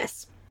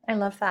synonymous. I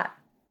love that.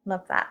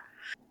 Love that.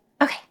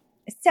 Okay.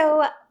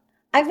 So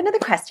I have another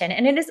question.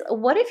 And it is,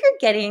 what if you're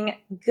getting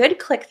good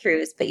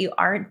click-throughs, but you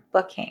aren't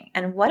booking?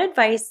 And what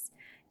advice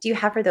do you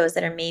have for those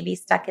that are maybe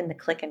stuck in the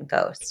click and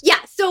ghost? Yeah.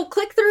 So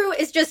click through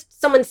is just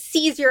someone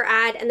sees your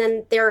ad and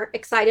then they're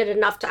excited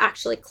enough to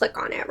actually click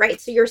on it, right?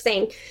 So you're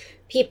saying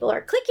people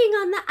are clicking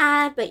on the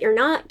ad, but you're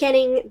not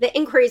getting the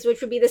inquiries, which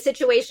would be the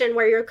situation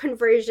where your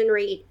conversion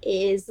rate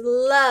is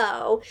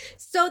low.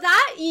 So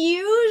that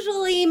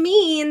usually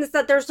means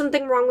that there's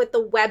something wrong with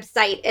the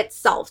website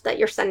itself that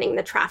you're sending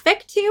the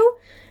traffic to,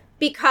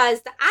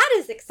 because the ad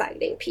is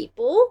exciting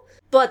people,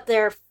 but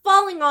they're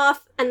falling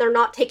off and they're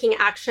not taking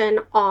action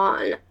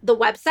on the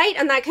website.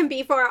 And that can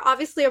be for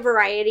obviously a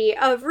variety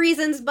of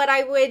reasons, but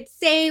I would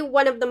say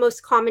one of the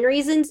most common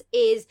reasons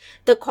is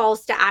the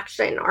calls to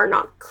action are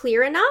not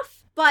clear enough.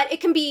 But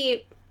it can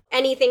be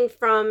anything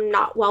from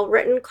not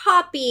well-written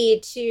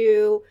copy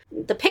to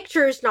the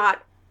pictures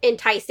not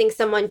enticing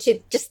someone, to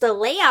just the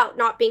layout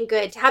not being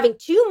good, to having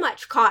too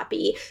much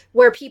copy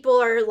where people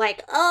are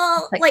like,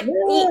 oh, like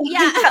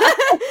yeah.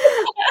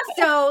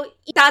 So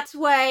that's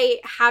why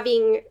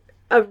having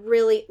a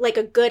really like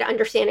a good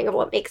understanding of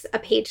what makes a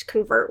page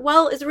convert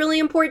well is really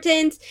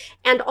important.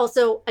 And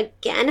also,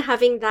 again,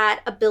 having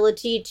that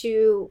ability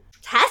to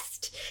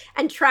test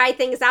and try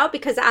things out,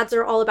 because ads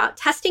are all about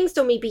testing.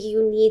 So maybe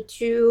you need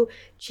to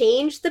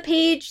change the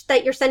page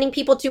that you're sending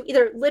people to,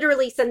 either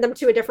literally send them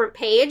to a different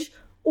page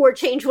or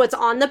change what's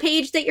on the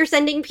page that you're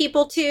sending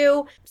people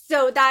to.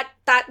 So that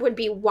would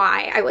be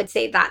why I would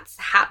say that's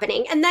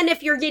happening. And then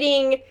if you're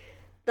getting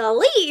the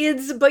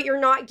leads, but you're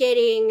not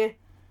getting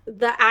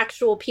the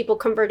actual people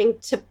converting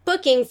to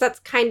bookings, that's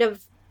kind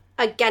of,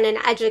 again, an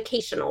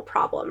educational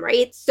problem,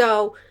 right?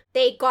 So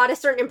they got a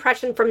certain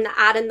impression from the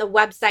ad and the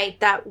website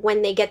that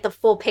when they get the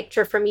full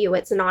picture from you,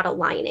 it's not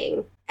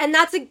aligning. And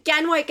that's,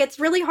 again, why it gets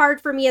really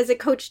hard for me as a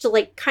coach to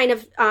like kind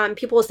of,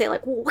 people will say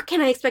like, well, what can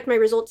I expect my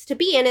results to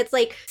be? And it's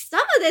like,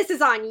 some of this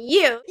is on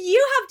you.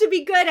 You have to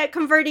be good at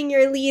converting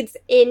your leads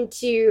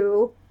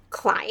into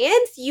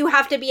clients. You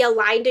have to be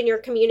aligned in your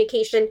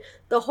communication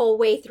the whole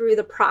way through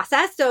the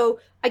process. So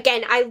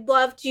again, I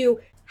love to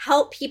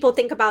help people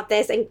think about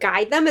this and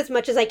guide them as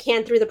much as I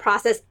can through the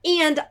process.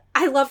 And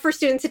I love for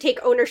students to take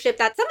ownership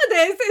that some of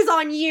this is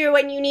on you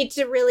and you need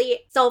to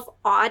really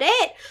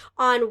self-audit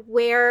on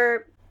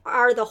where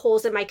are the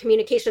holes in my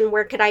communication,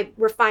 where could I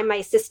refine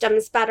my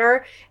systems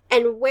better,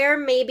 and where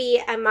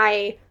maybe am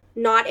I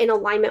not in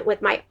alignment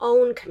with my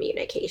own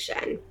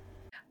communication.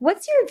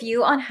 What's your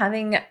view on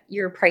having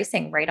your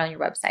pricing right on your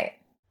website?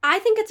 I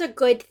think it's a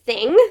good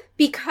thing,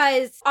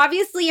 because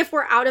obviously if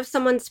we're out of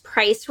someone's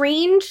price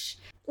range,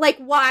 like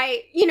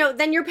why,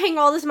 then you're paying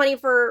all this money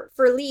for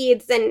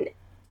leads and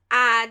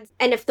ads.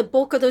 And if the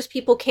bulk of those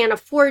people can't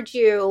afford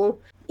you,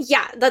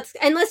 yeah, that's,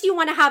 unless you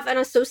want to have an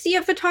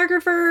associate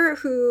photographer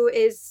who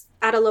is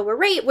at a lower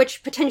rate,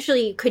 which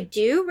potentially you could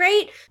do,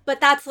 right?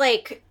 But that's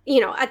like,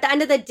 at the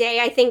end of the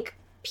day, I think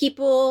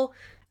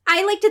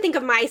I like to think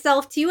of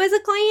myself too as a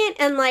client,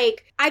 and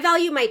like I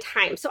value my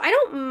time. So I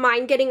don't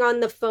mind getting on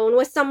the phone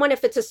with someone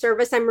if it's a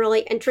service I'm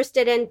really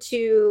interested in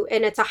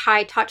and it's a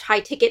high touch, high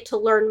ticket to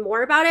learn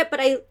more about it.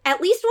 But I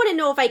at least want to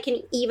know if I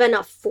can even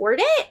afford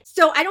it.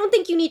 So I don't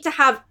think you need to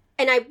have,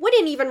 and I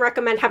wouldn't even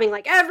recommend having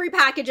like every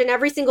package and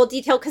every single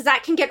detail, because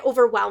that can get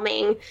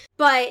overwhelming.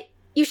 But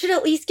you should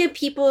at least give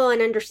people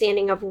an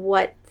understanding of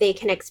what they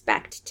can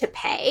expect to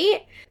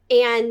pay.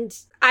 And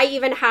I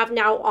even have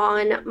now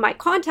on my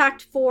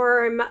contact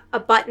form a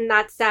button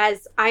that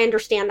says, I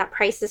understand that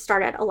prices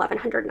start at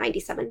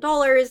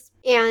 $1,197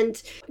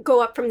 and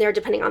go up from there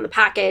depending on the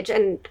package.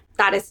 And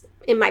that is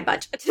in my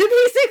budget,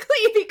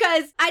 basically,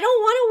 because I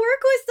don't want to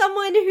work with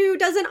someone who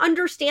doesn't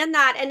understand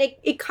that. And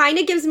it kind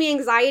of gives me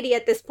anxiety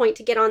at this point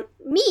to get on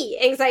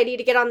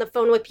the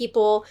phone with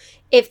people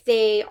if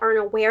they aren't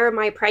aware of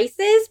my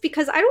prices,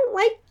 because I don't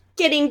like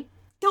getting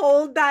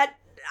told that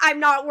I'm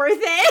not worth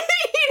it.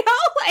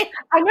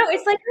 I know,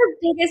 it's like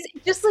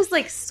it just was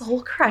like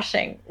soul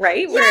crushing,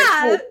 right?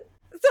 Yeah.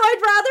 So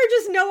I'd rather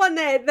just know on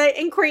the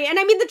inquiry. And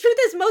I mean, the truth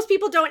is most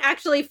people don't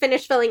actually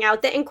finish filling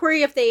out the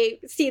inquiry if they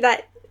see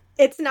that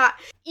it's not.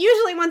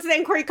 Usually once the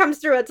inquiry comes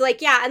through, it's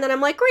like, yeah. And then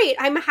I'm like, great,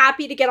 I'm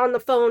happy to get on the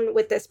phone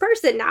with this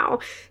person now.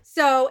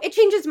 So it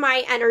changes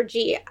my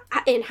energy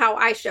in how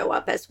I show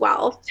up as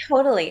well.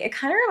 Totally. It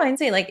kind of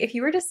reminds me, like, if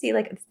you were to see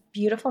like a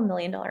beautiful $1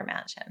 million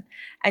mansion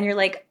and you're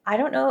like, I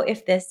don't know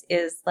if this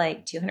is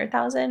like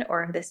 200,000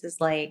 or if this is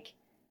like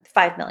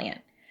 5 million.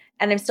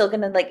 And I'm still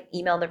going to like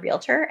email the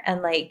realtor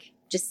and like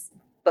just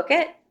book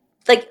it.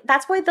 Like,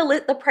 that's why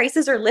the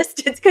prices are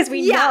listed, because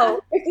we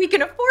know if we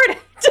can afford it.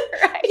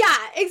 Right? Yeah,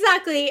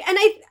 exactly. And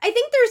I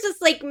think there's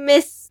this like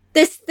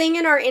this thing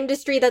in our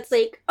industry that's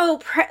like,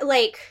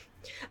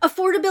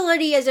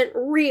 affordability isn't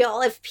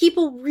real. If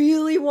people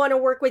really want to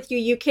work with you,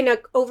 you can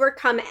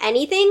overcome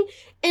anything.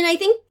 And I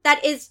think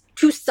that is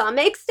to some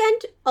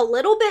extent a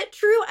little bit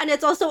true. And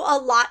it's also a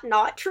lot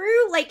not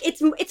true. Like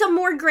it's a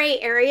more gray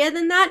area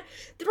than that.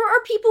 There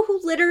are people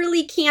who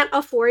literally can't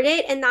afford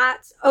it, and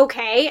that's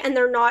okay. And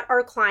they're not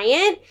our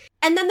client.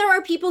 And then there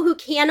are people who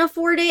can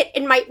afford it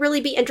and might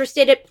really be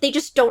interested. They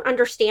just don't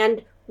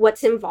understand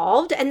what's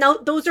involved. And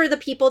those are the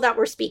people that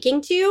we're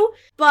speaking to.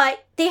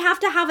 But they have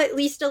to have at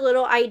least a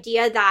little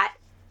idea that,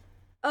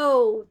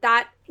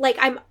 like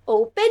I'm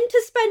open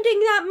to spending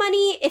that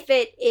money if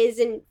it is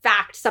in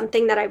fact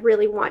something that I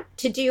really want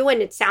to do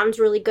and it sounds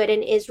really good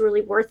and is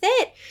really worth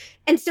it.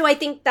 And so I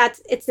think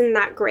it's in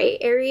that gray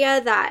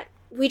area that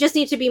we just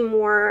need to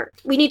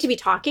be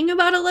talking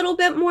about a little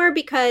bit more,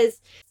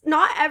 because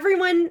not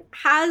everyone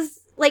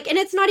has like, and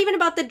it's not even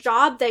about the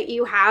job that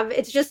you have.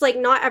 It's just like,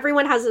 not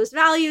everyone has those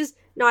values.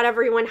 Not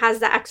everyone has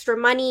the extra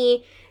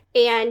money,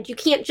 and you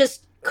can't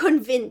just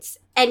convince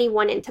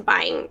anyone into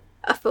buying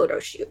a photo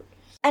shoot.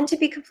 And to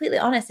be completely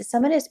honest, if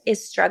someone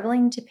is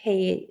struggling to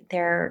pay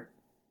their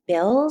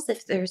bills,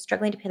 if they're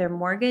struggling to pay their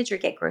mortgage or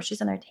get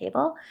groceries on their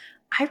table,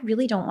 I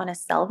really don't want to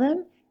sell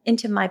them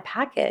into my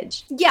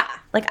package. Yeah.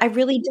 Like, I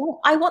really don't.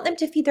 I want them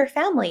to feed their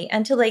family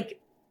and to like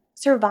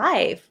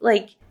survive.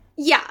 Like,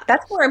 yeah,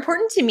 that's more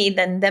important to me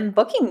than them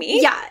booking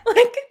me. Yeah.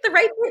 Like the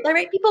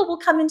right people will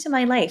come into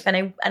my life,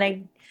 and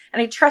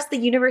I trust the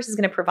universe is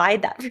going to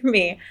provide that for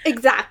me.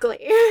 Exactly.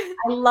 I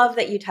love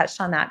that you touched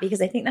on that,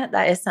 because I think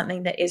that is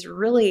something that is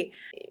really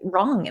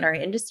wrong in our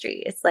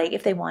industry. It's like,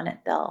 if they want it,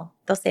 they'll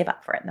save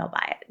up for it and they'll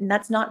buy it. And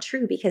that's not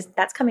true, because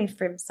that's coming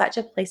from such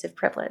a place of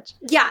privilege.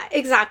 Yeah,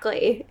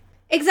 exactly.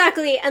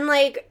 Exactly.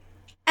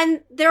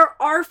 And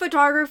there are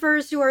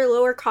photographers who are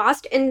lower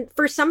cost, and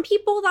for some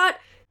people that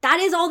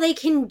is all they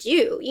can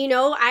do. You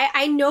know,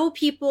 I know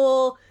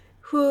people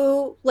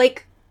who,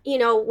 like, you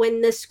know,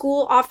 when the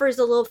school offers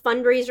a little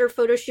fundraiser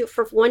photo shoot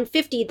for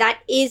 $150, that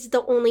is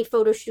the only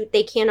photo shoot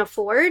they can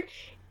afford.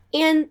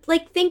 And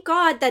like, thank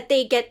God that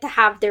they get to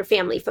have their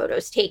family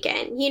photos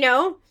taken, you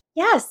know?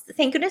 Yes.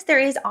 Thank goodness there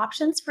is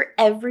options for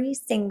every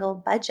single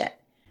budget.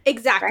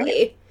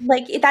 Exactly.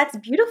 Right? Like, that's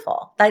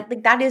beautiful.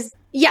 That is,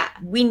 yeah.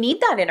 We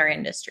need that in our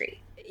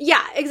industry.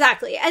 Yeah,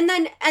 exactly. And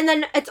then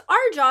it's our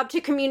job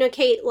to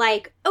communicate,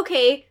 like,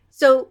 okay,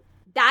 so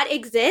that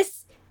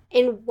exists,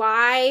 and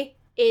why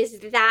is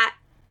that,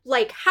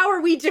 like, how are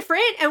we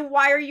different, and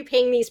why are you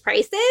paying these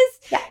prices?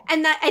 Yeah.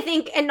 And that, I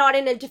think, and not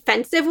in a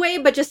defensive way,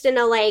 but just in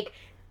a, like,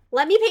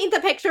 let me paint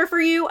the picture for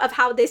you of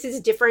how this is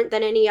different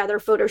than any other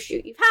photo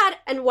shoot you've had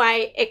and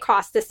why it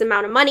costs this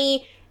amount of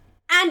money.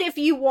 And if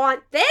you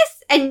want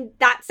this and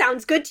that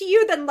sounds good to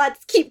you, then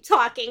let's keep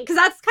talking. Because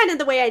that's kind of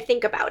the way I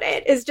think about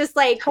it. Is just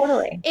like,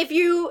 totally. If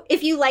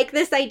you like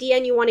this idea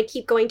and you want to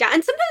keep going down.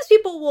 And sometimes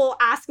people will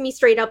ask me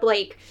straight up,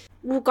 like,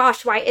 well,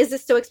 gosh, why is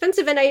this so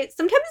expensive? And I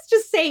sometimes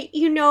just say,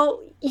 you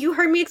know, you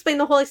heard me explain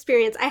the whole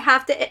experience. I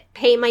have to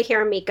pay my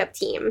hair and makeup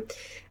team.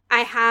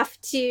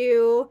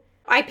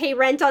 I pay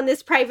rent on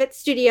this private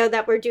studio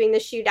that we're doing the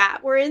shoot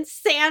at. We're in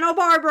Santa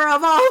Barbara,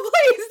 of all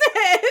places.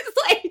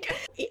 Like,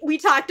 we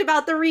talked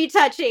about the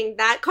retouching.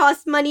 That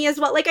costs money as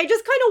well. Like, I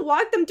just kind of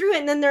walk them through it,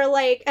 and then they're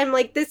like, I'm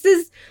like, this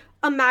is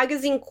a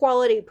magazine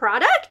quality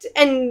product,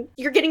 and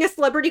you're getting a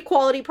celebrity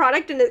quality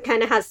product, and it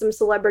kind of has some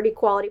celebrity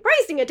quality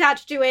pricing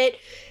attached to it.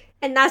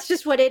 And that's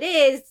just what it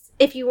is.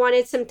 If you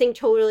wanted something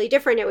totally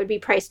different, it would be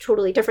priced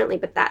totally differently,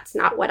 but that's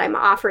not what I'm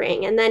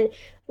offering. And then,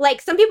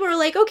 like, some people are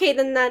like, okay,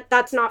 then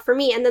that's not for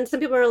me. And then some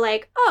people are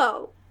like,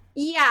 oh,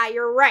 yeah,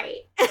 you're right.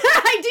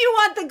 I do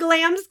want the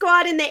glam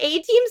squad and the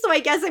A-team, so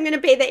I guess I'm going to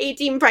pay the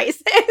A-team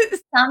prices.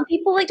 Some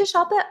people like to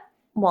shop at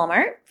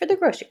Walmart for their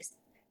groceries.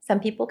 Some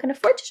people can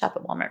afford to shop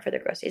at Walmart for their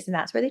groceries, and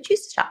that's where they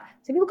choose to shop.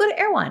 Some people go to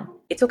Erewhon.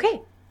 It's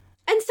okay.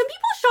 And some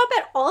people shop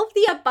at all of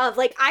the above.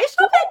 Like, I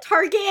shop at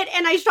Target,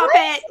 and I shop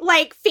at,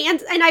 like,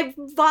 Fans, and I've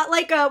bought,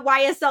 like, a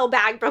YSL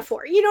bag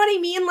before. You know what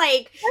I mean?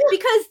 Like,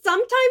 because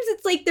sometimes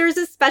it's like there's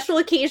a special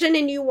occasion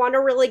and you want to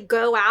really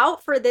go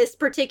out for this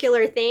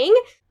particular thing,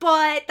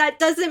 but that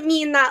doesn't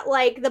mean that,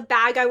 like, the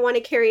bag I want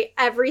to carry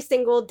every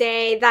single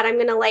day, that I'm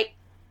going to, like,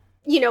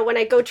 you know, when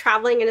I go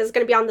traveling and it's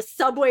going to be on the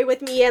subway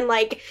with me and,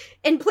 like,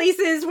 in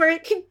places where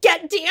it could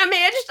get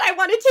damaged. I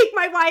want to take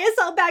my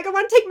YSL bag. I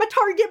want to take my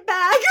Target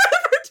bag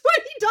for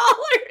 $20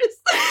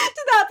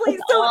 to that place.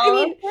 So, I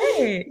mean,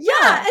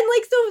 yeah. And,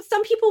 like, so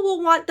some people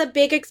will want the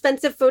big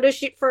expensive photo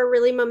shoot for a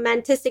really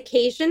momentous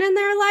occasion in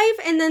their life.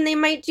 And then they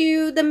might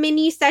do the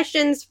mini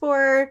sessions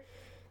for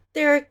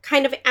their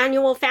kind of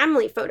annual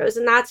family photos,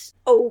 and that's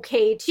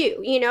okay too.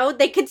 You know,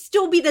 they could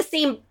still be the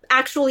same,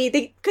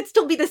 they could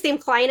still be the same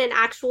client and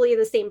actually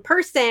the same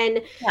person.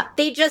 Yeah.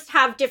 They just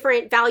have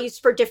different values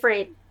for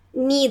different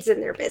needs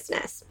in their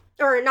business,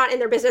 or not in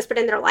their business, but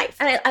in their life.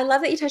 And I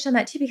love that you touched on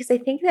that too, because I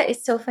think that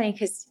it's so funny,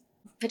 because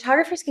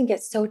photographers can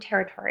get so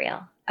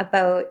territorial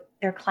about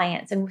their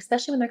clients, and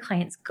especially when their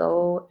clients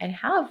go and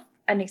have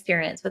an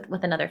experience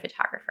with another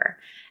photographer.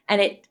 And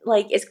it,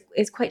 like,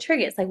 is quite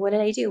tricky. It's like, what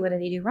did I do? What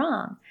did I do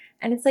wrong?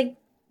 And it's like,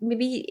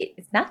 maybe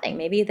it's nothing.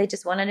 Maybe they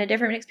just wanted a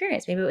different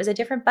experience. Maybe it was a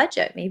different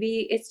budget.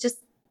 Maybe it's just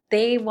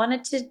they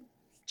wanted to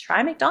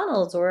try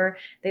McDonald's, or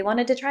they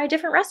wanted to try a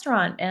different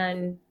restaurant,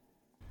 and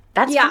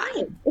that's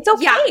fine. It's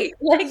okay.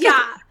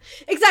 Yeah,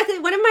 exactly.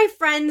 One of my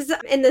friends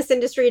in this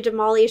industry,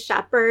 Jamali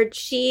Shepard,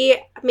 she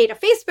made a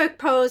Facebook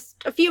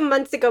post a few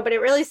months ago, but it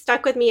really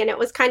stuck with me. And it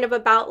was kind of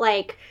about,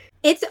 like,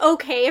 it's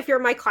okay if you're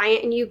my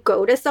client and you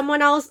go to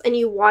someone else and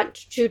you want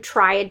to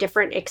try a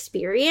different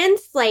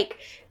experience. Like,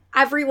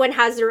 everyone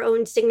has their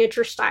own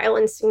signature style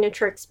and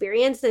signature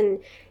experience. And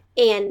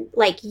and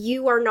like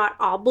you are not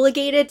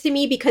obligated to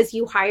me because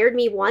you hired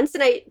me once.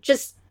 And I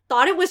just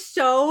thought it was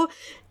so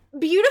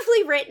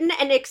beautifully written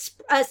and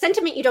a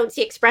sentiment you don't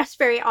see expressed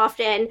very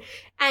often,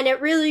 and it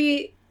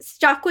really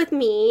stuck with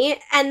me.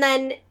 And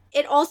then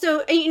it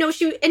also, you know,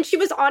 she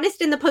was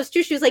honest in the post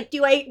too. She was like,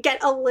 do I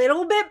get a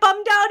little bit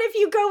bummed out if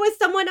you go with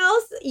someone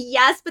else?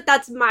 Yes, but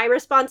that's my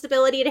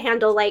responsibility to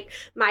handle like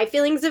my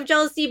feelings of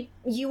jealousy.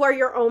 You are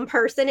your own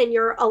person and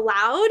you're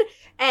allowed,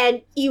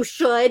 and you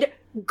should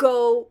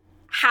go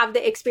have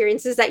the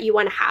experiences that you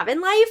want to have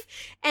in life.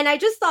 And I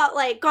just thought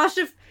like, gosh,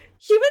 if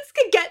humans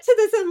could get to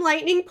this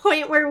enlightening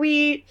point where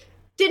we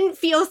didn't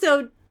feel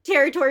so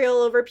territorial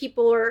over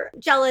people or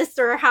jealous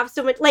or have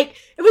so much, like,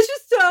 it was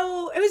just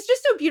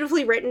so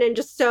beautifully written and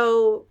just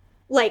so,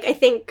 like, I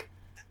think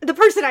the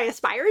person I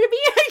aspire to be,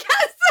 I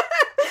guess.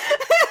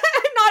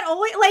 Not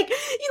always, like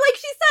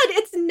she said,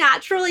 it's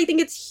natural. I think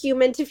it's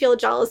human to feel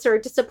jealous or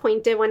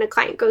disappointed when a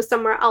client goes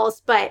somewhere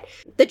else. But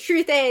the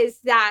truth is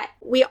that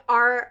we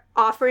are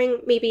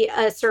offering maybe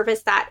a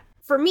service that,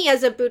 for me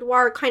as a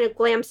boudoir kind of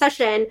glam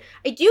session,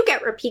 I do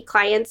get repeat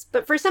clients,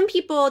 but for some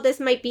people, this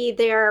might be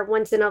their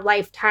once in a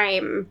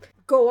lifetime,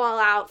 go all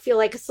out, feel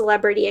like a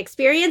celebrity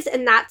experience,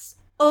 and that's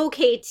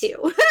okay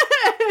too.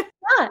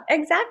 Yeah,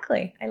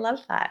 exactly. I love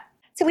that.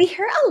 So we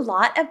hear a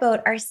lot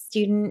about our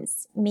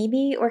students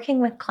maybe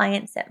working with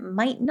clients that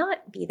might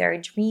not be their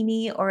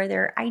dreamy or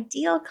their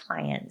ideal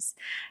clients.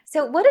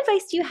 So what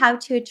advice do you have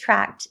to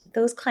attract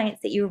those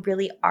clients that you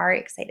really are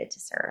excited to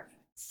serve?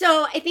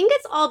 So I think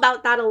it's all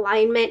about that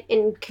alignment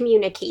in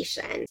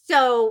communication.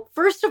 So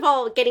first of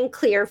all, getting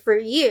clear for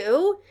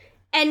you.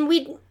 And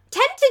we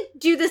tend to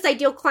do this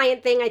ideal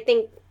client thing, I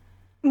think,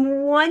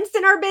 once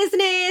in our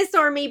business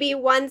or maybe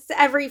once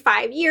every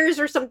 5 years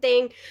or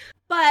something.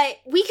 But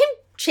we can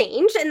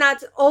change, and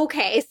that's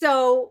okay.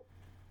 So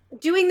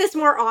doing this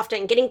more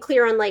often, getting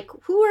clear on like,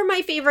 who are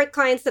my favorite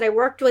clients that I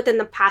worked with in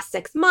the past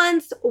 6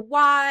 months?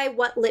 Why?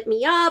 What lit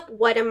me up?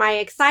 What am I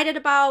excited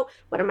about?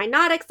 What am I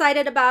not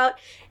excited about?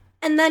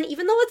 And then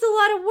even though it's a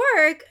lot of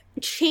work,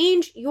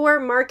 change your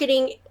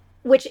marketing,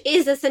 which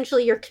is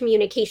essentially your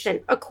communication,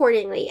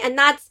 accordingly. And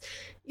that's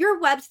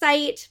your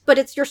website, but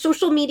it's your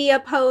social media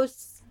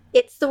posts.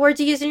 It's the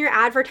words you use in your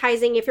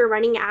advertising if you're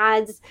running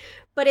ads,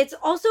 but it's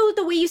also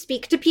the way you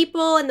speak to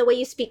people and the way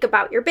you speak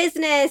about your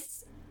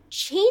business.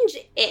 Change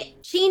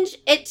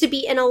it to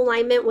be in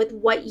alignment with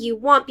what you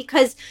want,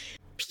 because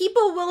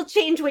people will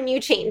change when you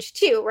change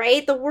too,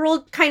 right? The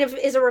world kind of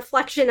is a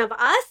reflection of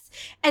us.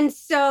 And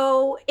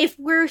so if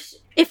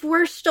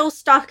we're still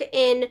stuck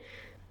in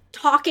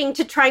trying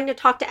to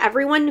talk to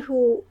everyone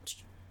who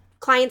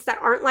clients that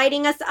aren't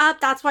lighting us up,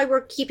 that's why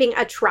we're keeping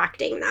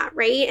attracting that,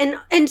 right?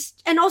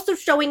 And also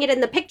showing it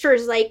in the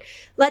pictures. Like,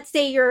 let's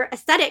say your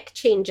aesthetic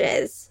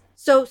changes,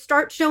 so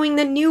start showing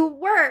the new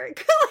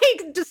work.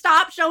 Like, to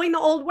stop showing the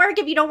old work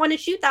if you don't want to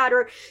shoot that,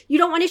 or you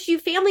don't want to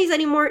shoot families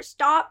anymore.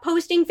 Stop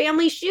posting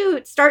family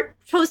shoots. Start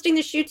posting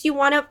the shoots you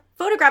want to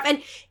photograph.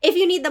 And if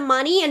you need the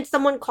money and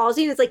someone calls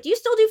you and is like, do you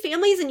still do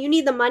families and you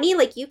need the money?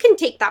 Like, you can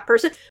take that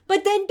person,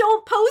 but then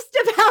don't post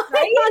about it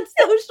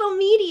on social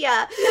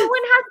media. No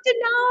one has to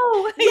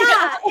know.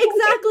 Yeah,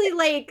 exactly.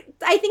 Like,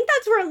 I think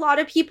that's where a lot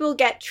of people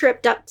get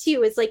tripped up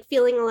too, is like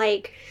feeling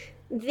like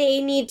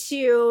they need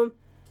to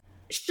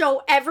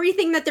show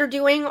everything that they're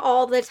doing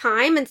all the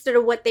time instead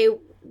of what they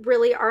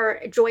really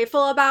are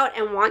joyful about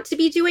and want to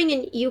be doing.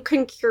 And you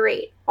can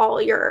curate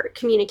all your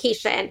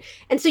communication.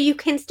 And so you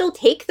can still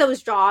take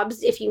those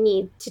jobs if you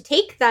need to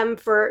take them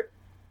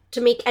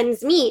to make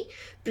ends meet,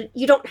 but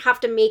you don't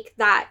have to make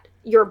that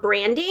your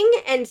branding.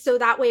 And so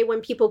that way,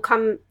 when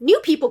new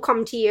people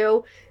come to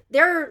you,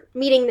 they're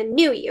meeting the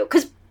new you,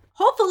 because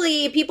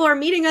hopefully people are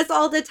meeting us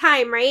all the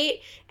time, right?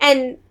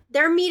 And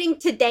they're meeting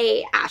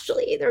today,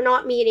 Ashleigh. They're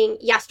not meeting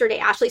yesterday,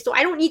 Ashleigh. So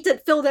I don't need to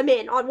fill them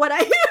in on what I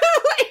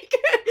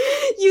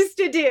used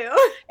to do.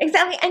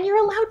 Exactly. And you're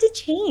allowed to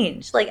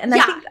change. Like, and I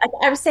think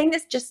I was saying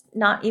this just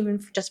not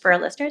even just for our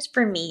listeners,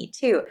 for me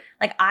too.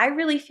 Like, I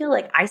really feel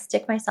like I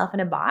stick myself in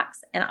a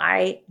box and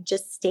I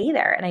just stay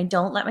there, and I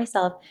don't let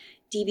myself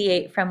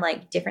deviate from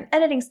like different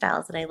editing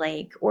styles that I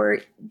like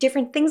or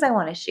different things I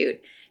want to shoot,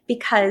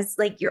 because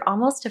like you're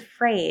almost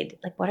afraid,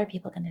 like, what are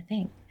people going to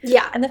think?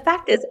 Yeah. And the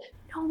fact is,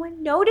 no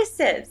one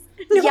notices.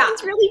 No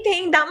one's really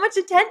paying that much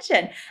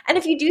attention. And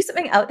if you do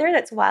something out there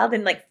that's wild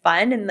and like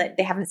fun and that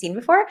they haven't seen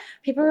before,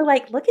 people are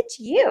like, look at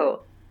you,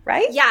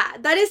 right? Yeah,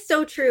 that is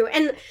so true.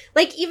 And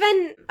like,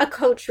 even a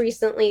coach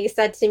recently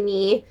said to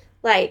me,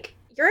 like,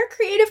 you're a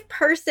creative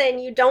person.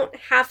 You're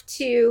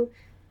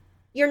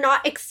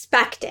not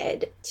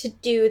expected to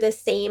do the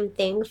same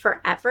thing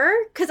forever.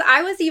 Because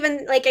I was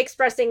even like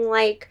expressing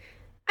like,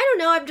 I don't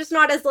know, I'm just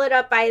not as lit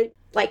up by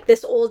like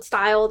this old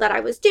style that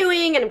I was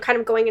doing, and I'm kind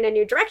of going in a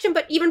new direction.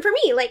 But even for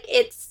me, like,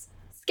 it's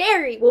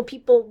scary. Will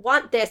people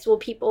want this? Will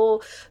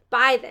people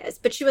buy this?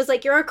 But she was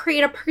like, you're a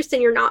creative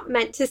person. You're not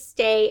meant to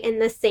stay in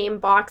the same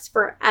box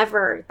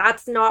forever.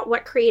 That's not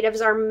what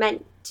creatives are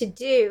meant to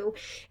do.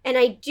 And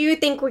I do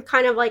think we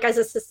kind of like, as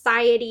a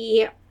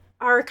society,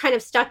 are kind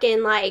of stuck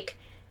in like,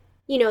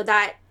 you know,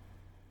 that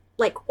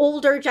like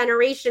older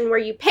generation where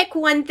you pick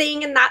one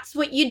thing and that's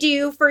what you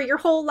do for your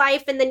whole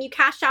life, and then you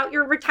cash out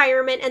your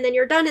retirement and then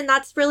you're done. And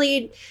that's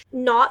really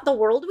not the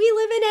world we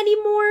live in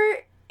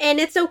anymore. And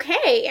it's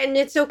okay. And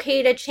it's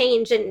okay to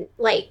change. And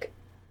like,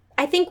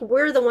 I think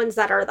we're the ones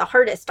that are the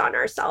hardest on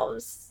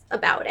ourselves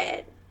about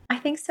it. I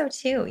think so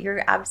too.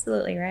 You're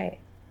absolutely right.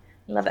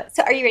 Love it.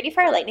 So are you ready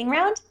for our lightning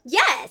round?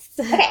 Yes.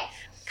 Okay.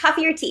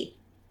 Coffee or tea?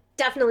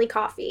 Definitely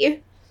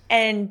coffee.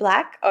 And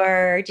black,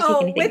 or do you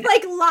take anything? With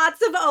like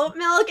lots of oat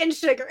milk and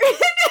sugar.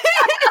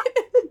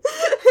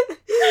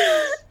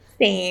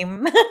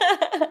 Same.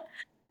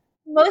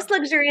 Most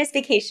luxurious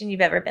vacation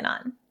you've ever been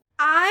on?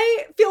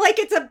 I feel like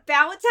it's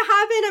about to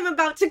happen. I'm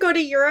about to go to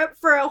Europe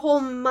for a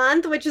whole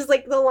month, which is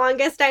like the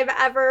longest I've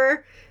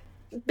ever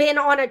been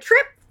on a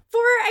trip for,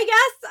 I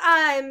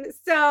guess.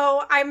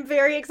 So I'm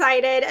very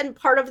excited. And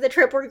part of the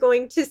trip, we're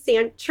going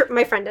to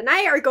my friend and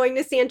I are going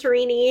to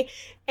Santorini,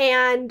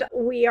 and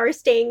we are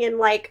staying in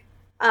like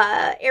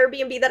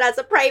Airbnb that has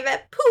a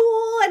private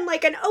pool and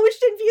like an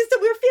ocean view. So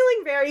we're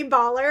feeling very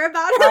baller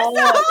about ourselves.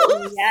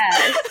 Oh,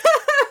 yes.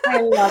 I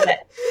love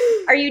it.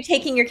 Are you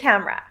taking your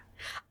camera?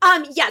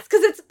 Yes,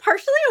 because it's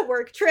partially a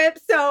work trip.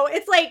 So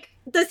it's like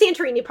the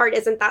Santorini part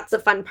isn't that's the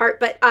fun part,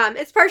 but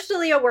it's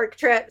partially a work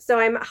trip. So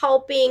I'm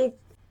helping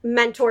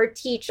mentor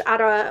teach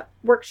at a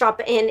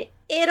workshop in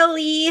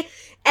Italy.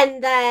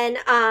 And then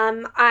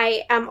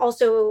I am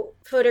also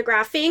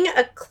photographing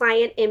a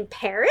client in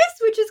Paris,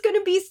 which is going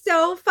to be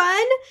so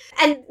fun.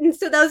 And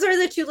so those are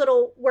the two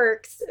little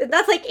works.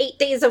 That's like 8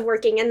 days of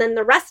working. And then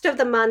the rest of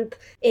the month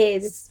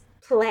is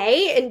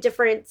play in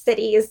different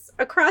cities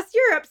across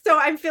Europe. So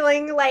I'm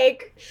feeling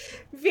like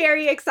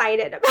very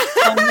excited about it.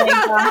 Oh my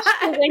gosh.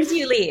 So when do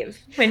you leave?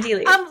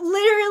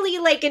 Literally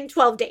like in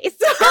 12 days.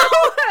 So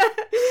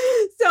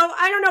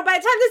I don't know. By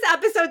the time this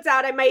episode's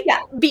out, I might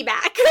be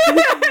back.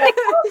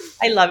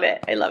 I love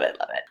it. Love it.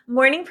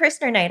 Morning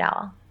person or night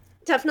owl?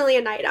 Definitely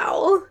a night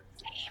owl.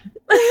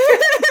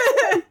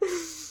 Same.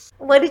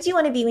 What did you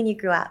want to be when you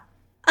grew up?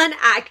 An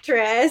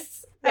actress.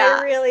 Yeah.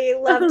 I really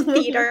loved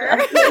theater.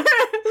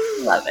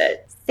 Love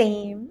it.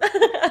 Same.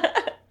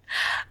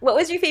 What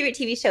was your favorite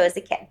TV show as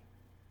a kid?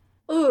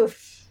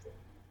 Oof.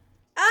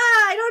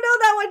 I don't know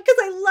that one because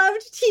I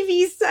loved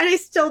TV, and I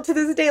still to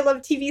this day love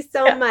TV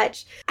so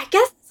much. I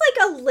guess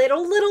like a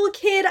little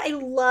kid, I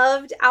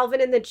loved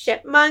Alvin and the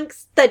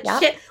Chipmunks.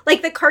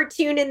 Like the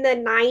cartoon in the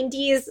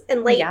 90s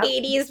and late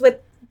 80s with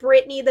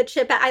Brittany the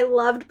Chip. I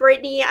loved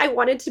Brittany. I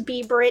wanted to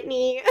be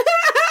Brittany.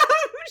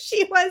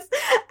 She was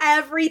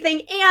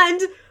everything.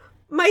 And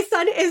my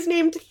son is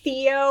named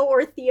Theo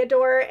or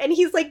Theodore, and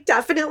he's like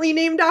definitely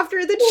named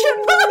after the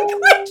chipmunk,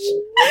 which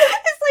is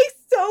like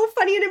so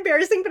funny and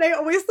embarrassing, but I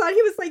always thought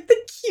he was like the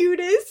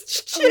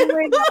cutest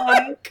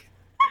chipmunk.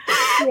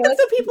 Oh, and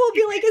so people will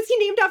be like, is he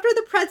named after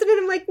the president?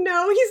 I'm like,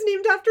 no, he's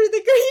named after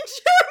the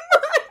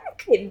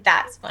green chipmunk.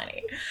 That's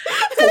funny.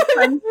 So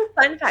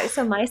fun fact.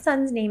 So my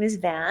son's name is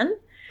Van,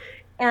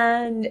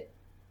 and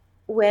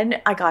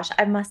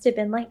I must have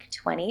been like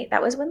 20.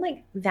 That was when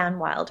like Van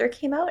Wilder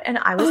came out, and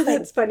I was like,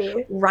 that's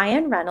funny.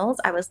 Ryan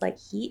Reynolds. I was like,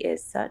 he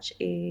is such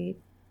a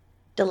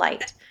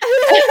delight.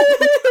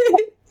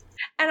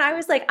 And I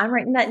was like, I'm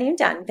writing that name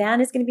down.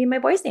 Van is going to be my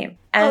boy's name.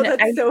 And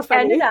that's so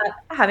funny. Ended up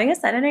having a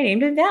son, and I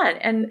named him Van.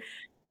 And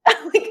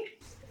like,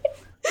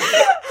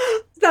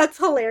 that's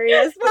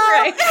hilarious.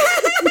 Well, right.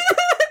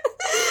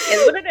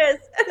 It's what it is.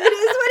 It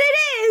is what it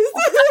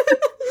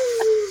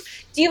is.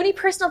 Do you have any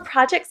personal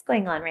projects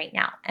going on right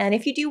now? And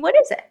if you do, what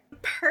is it?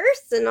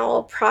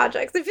 Personal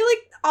projects. I feel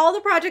like all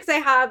the projects I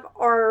have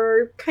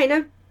are kind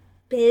of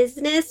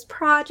business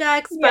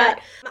projects, but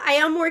I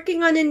am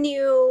working on a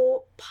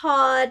new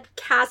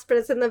podcast, but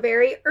it's in the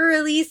very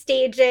early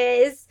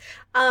stages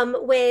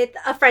with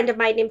a friend of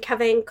mine named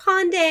Kevin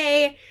Conde.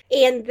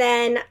 And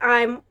then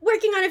I'm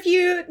working on a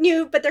few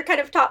new, but they're kind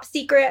of top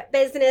secret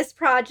business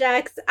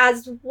projects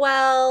as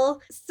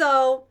well.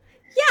 So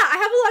yeah, I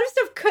have a lot of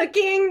stuff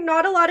cooking.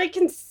 Not a lot I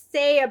can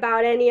say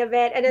about any of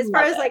it. And as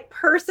far as like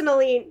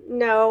personally,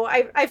 no,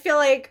 I feel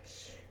like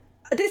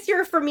this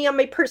year for me on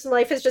my personal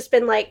life has just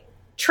been like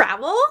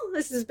travel.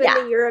 This has been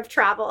the year of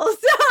travel.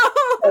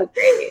 So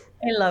great.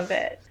 I love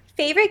it.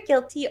 Favorite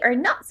guilty or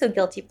not so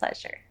guilty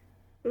pleasure?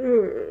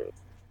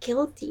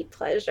 Guilty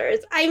pleasures.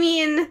 I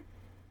mean,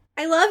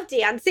 I love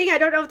dancing. I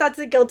don't know if that's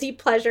a guilty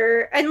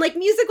pleasure. And like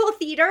musical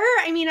theater,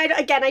 I mean,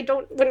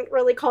 wouldn't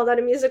really call that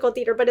a musical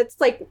theater, but it's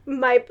like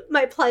my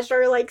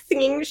pleasure, like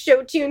singing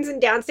show tunes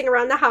and dancing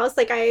around the house.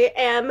 Like I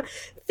am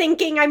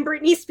thinking I'm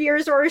Britney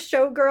Spears or a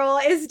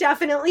showgirl is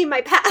definitely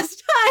my pastime.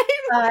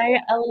 I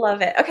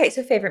love it. Okay,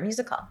 so favorite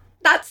musical.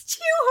 That's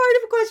too hard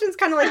of a question. It's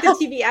kind of like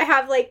the TV. I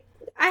have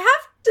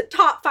the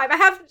top 5. I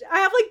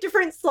have like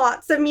different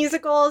slots of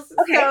musicals.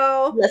 Okay,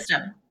 so list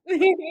them.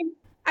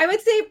 I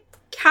would say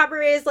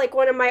Cabaret is like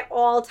one of my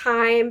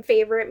all-time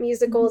favorite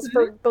musicals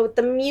for both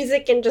the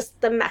music and just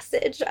the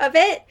message of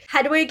it.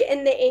 Hedwig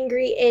and the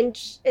Angry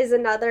Inch is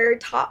another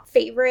top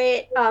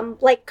favorite,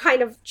 like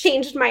kind of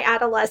changed my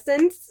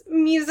adolescence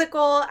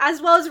musical,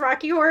 as well as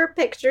Rocky Horror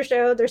Picture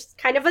Show. There's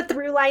kind of a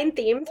through line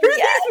theme through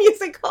these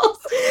musicals.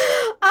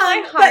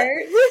 My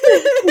heart.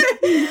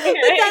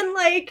 But then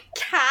like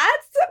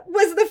Cats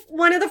was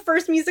one of the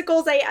first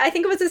musicals I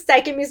think it was the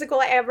second musical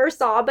I ever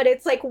saw, but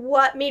it's like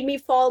what made me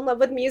fall in love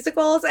with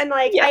musicals. And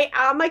like I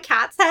am a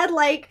Cats head.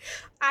 Like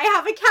I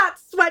have a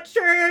Cats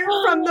sweatshirt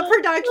from the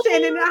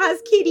production, and it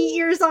has kitty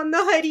ears on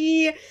the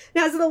hoodie. It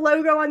has the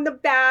logo on the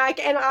back,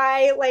 and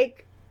I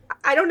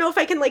don't know if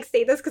I can like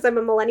say this because I'm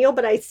a millennial,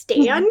 but I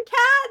stan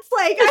Cats.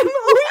 Like I'm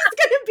always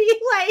gonna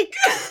be like,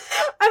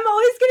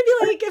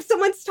 if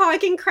someone's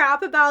talking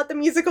crap about the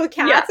musical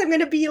Cats, I'm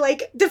gonna be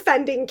like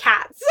defending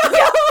Cats. So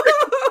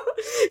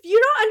if you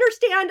don't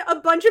understand a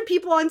bunch of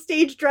people on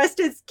stage dressed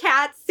as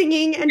cats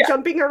singing and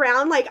jumping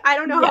around, like I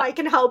don't know how I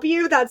can help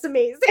you. That's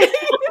amazing.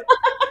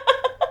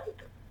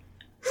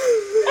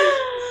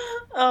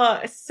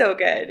 Oh, so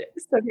good.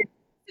 So good.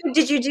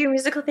 Did you do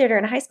musical theater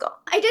in high school?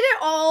 I did it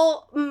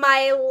all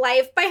my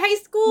life by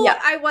high school. Yeah.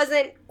 I was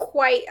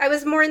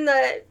more in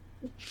the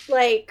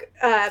like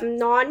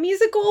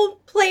non-musical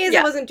plays.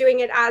 I wasn't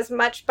doing it as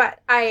much, but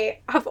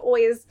I have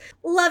always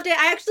loved it.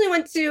 I actually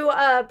went to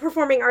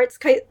performing arts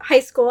high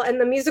school,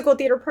 and the musical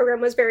theater program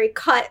was very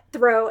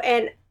cutthroat,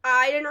 and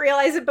I didn't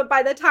realize it, but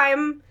by the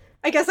time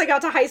I guess I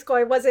got to high school,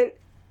 I wasn't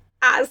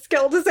as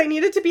skilled as I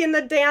needed to be in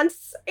the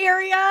dance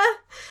area.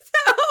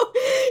 So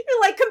you're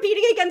like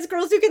competing against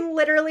girls who can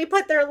literally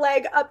put their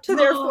leg up to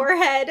their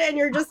forehead, and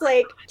you're just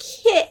like,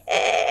 this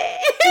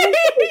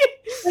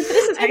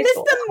is high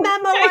school. The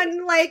memo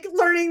on like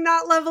learning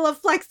that level of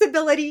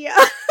flexibility up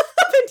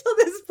until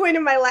this point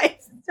in my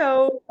life.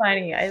 So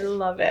funny. I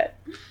love it.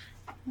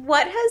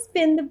 What has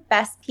been the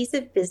best piece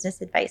of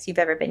business advice you've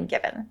ever been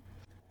given?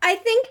 I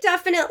think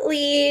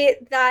definitely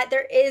that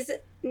there is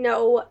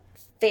no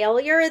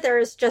failure.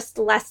 There's just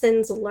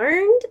lessons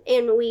learned,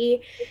 and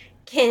we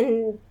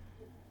can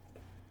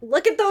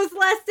look at those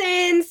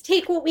lessons,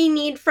 take what we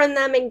need from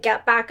them, and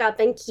get back up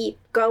and keep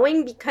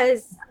going,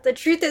 because the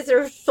truth is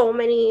there's so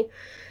many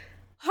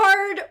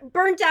hard,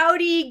 burnt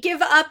outy,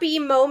 give uppy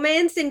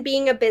moments in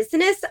being a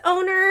business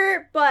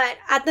owner, but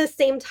at the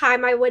same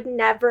time I would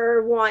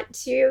never want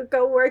to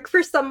go work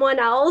for someone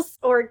else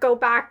or go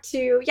back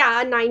to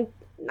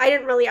I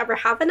didn't really ever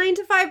have a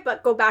 9-to-5,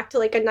 but go back to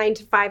like a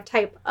 9-to-5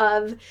 type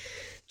of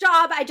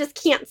job. I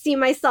just can't see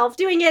myself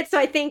doing it. So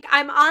I think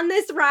I'm on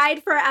this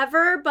ride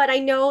forever, but I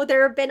know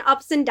there have been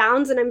ups and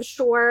downs, and I'm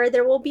sure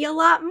there will be a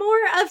lot more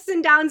ups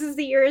and downs as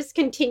the years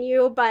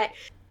continue, but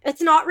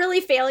it's not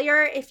really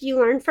failure if you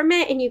learn from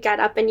it and you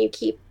get up and you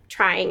keep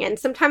trying. And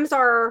sometimes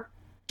our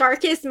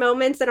darkest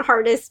moments and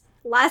hardest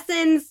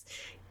lessons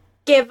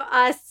give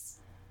us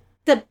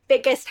the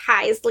biggest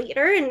highs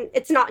later, and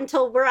it's not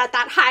until we're at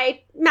that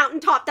high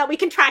mountaintop that we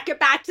can track it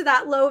back to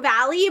that low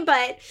valley,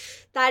 but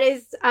that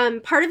is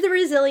part of the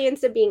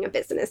resilience of being a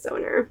business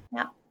owner.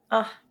 Yeah.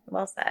 Oh,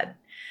 well said.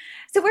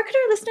 So where could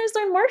our listeners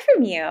learn more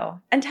from you?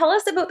 And tell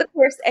us about the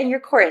course and your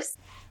course.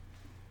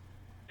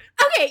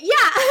 Okay,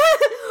 yeah.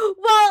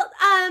 Well,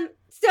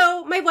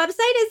 so my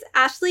website is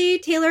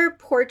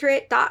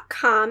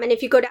ashleightaylorportrait.com. And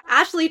if you go to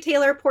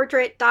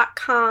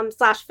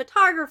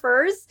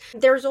ashleightaylorportrait.com/photographers,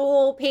 there's a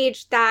whole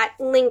page that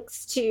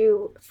links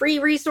to free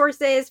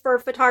resources for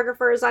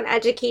photographers on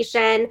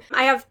education.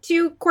 I have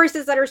 2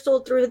 courses that are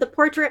sold through the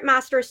Portrait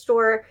Master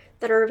Store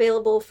that are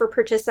available for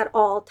purchase at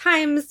all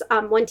times.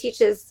 One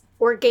teaches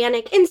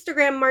organic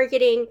Instagram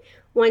marketing.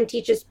 One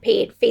teaches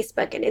paid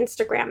Facebook and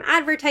Instagram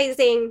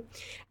advertising.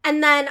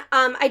 And then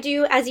I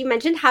do, as you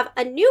mentioned, have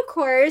a new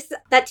course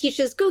that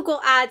teaches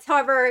Google Ads.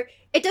 However,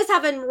 it does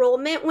have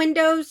enrollment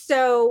windows.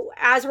 So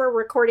as we're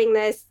recording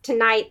this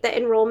tonight, the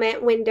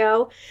enrollment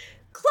window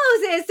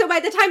closes. So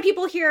by the time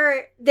people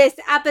hear this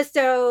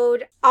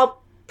episode, I'll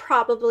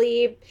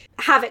probably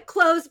have it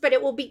closed, but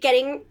it will be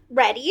getting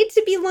ready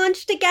to be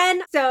launched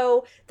again.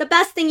 So the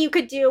best thing you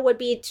could do would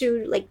be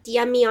to like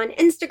DM me on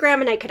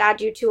Instagram, and I could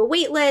add you to a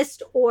wait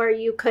list, or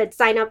you could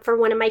sign up for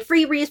one of my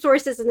free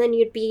resources, and then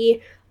you'd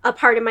be a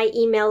part of my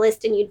email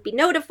list and you'd be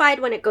notified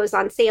when it goes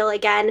on sale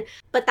again.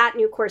 But that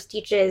new course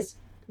teaches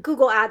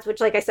Google Ads, which,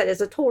 like I said,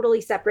 is a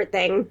totally separate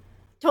thing,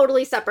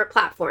 totally separate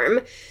platform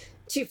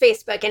to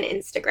Facebook and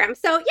Instagram.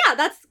 So yeah,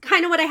 that's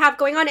kind of what I have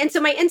going on. And so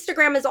my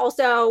Instagram is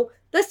also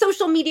the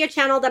social media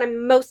channel that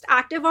I'm most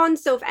active on.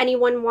 So if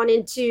anyone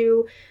wanted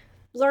to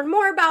learn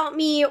more about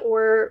me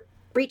or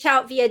reach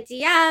out via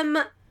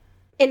DM,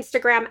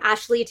 Instagram,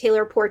 Ashleigh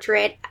Taylor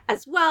Portrait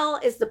as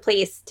well is the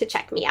place to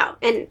check me out.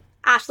 And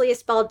Ashleigh is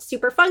spelled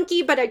super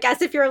funky, but I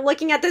guess if you're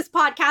looking at this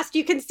podcast,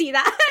 you can see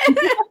that.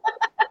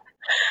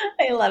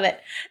 I love it.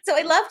 So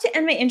I love to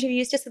end my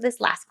interviews just with this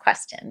last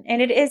question.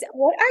 And it is,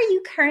 what are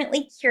you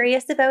currently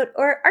curious about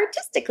or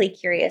artistically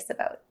curious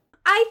about?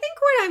 I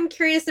think what I'm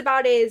curious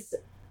about is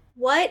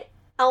what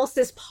else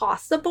is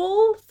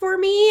possible for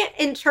me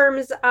in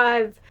terms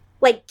of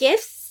like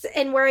gifts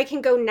and where I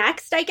can go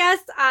next, I guess.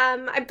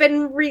 I've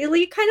been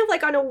really kind of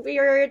like on a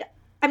weird,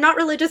 I'm not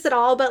religious at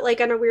all, but like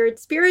on a weird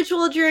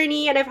spiritual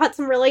journey. And I've had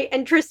some really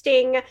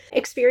interesting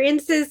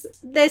experiences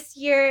this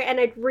year. And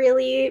I'd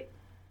really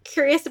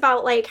curious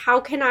about like, how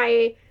can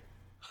I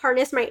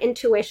harness my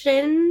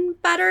intuition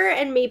better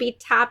and maybe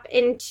tap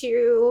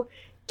into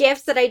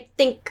gifts that I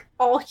think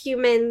all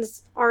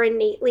humans are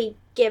innately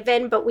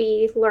given, but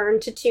we learn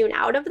to tune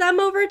out of them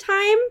over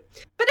time.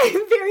 But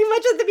I'm very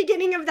much at the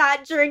beginning of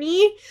that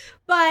journey.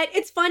 But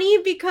it's funny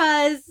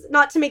because,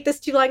 not to make this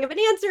too long of an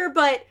answer,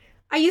 but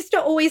I used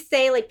to always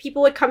say, like,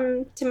 people would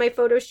come to my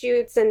photo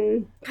shoots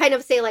and kind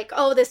of say, like,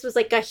 oh, this was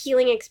like a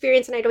healing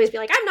experience. And I'd always be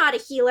like, I'm not a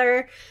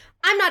healer.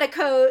 I'm not a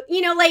coach,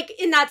 you know, like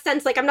in that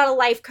sense, like I'm not a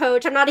life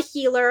coach. I'm not a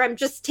healer. I'm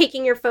just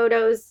taking your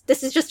photos.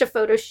 This is just a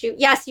photo shoot.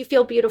 Yes, you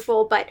feel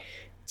beautiful, but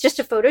it's just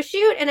a photo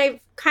shoot. And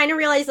I've kind of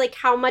realized like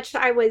how much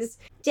I was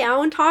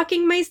down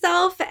talking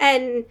myself,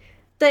 and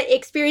the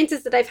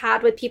experiences that I've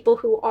had with people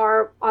who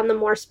are on the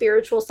more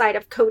spiritual side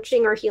of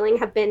coaching or healing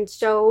have been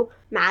so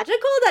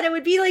magical that it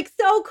would be like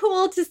so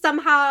cool to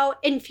somehow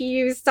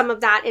infuse some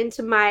of that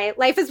into my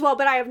life as well.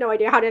 But I have no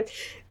idea how to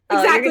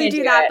exactly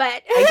do that.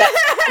 But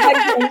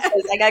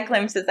I got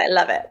glimpses. I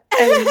love it.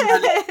 I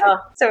love it. Oh,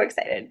 so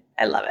excited.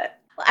 I love it.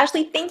 Well,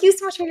 Ashleigh, thank you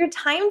so much for your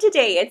time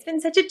today. It's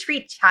been such a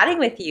treat chatting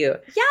with you.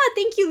 Yeah,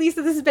 thank you,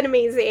 Lisa. This has been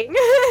amazing.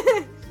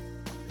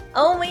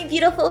 Oh, my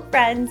beautiful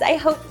friends, I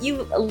hope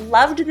you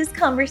loved this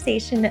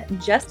conversation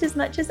just as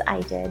much as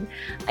I did.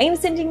 I am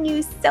sending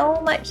you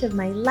so much of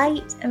my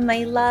light and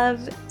my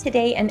love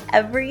today and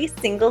every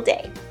single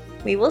day.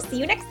 We will see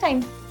you next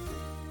time.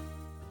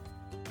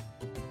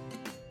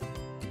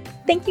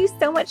 Thank you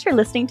so much for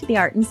listening to the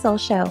Art and Soul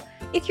Show.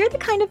 If you're the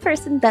kind of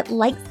person that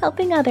likes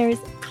helping others,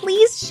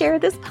 please share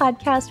this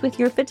podcast with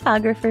your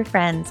photographer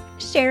friends.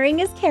 Sharing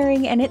is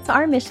caring, and it's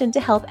our mission to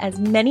help as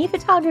many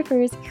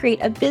photographers create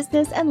a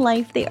business and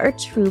life they are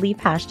truly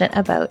passionate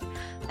about.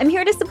 I'm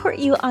here to support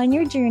you on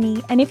your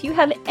journey, and if you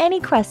have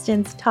any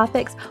questions,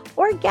 topics,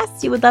 or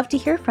guests you would love to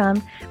hear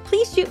from,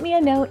 please shoot me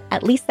a note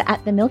at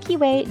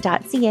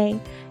lisa@themilkyway.ca,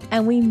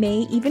 and we may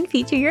even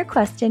feature your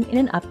question in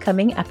an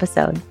upcoming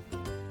episode.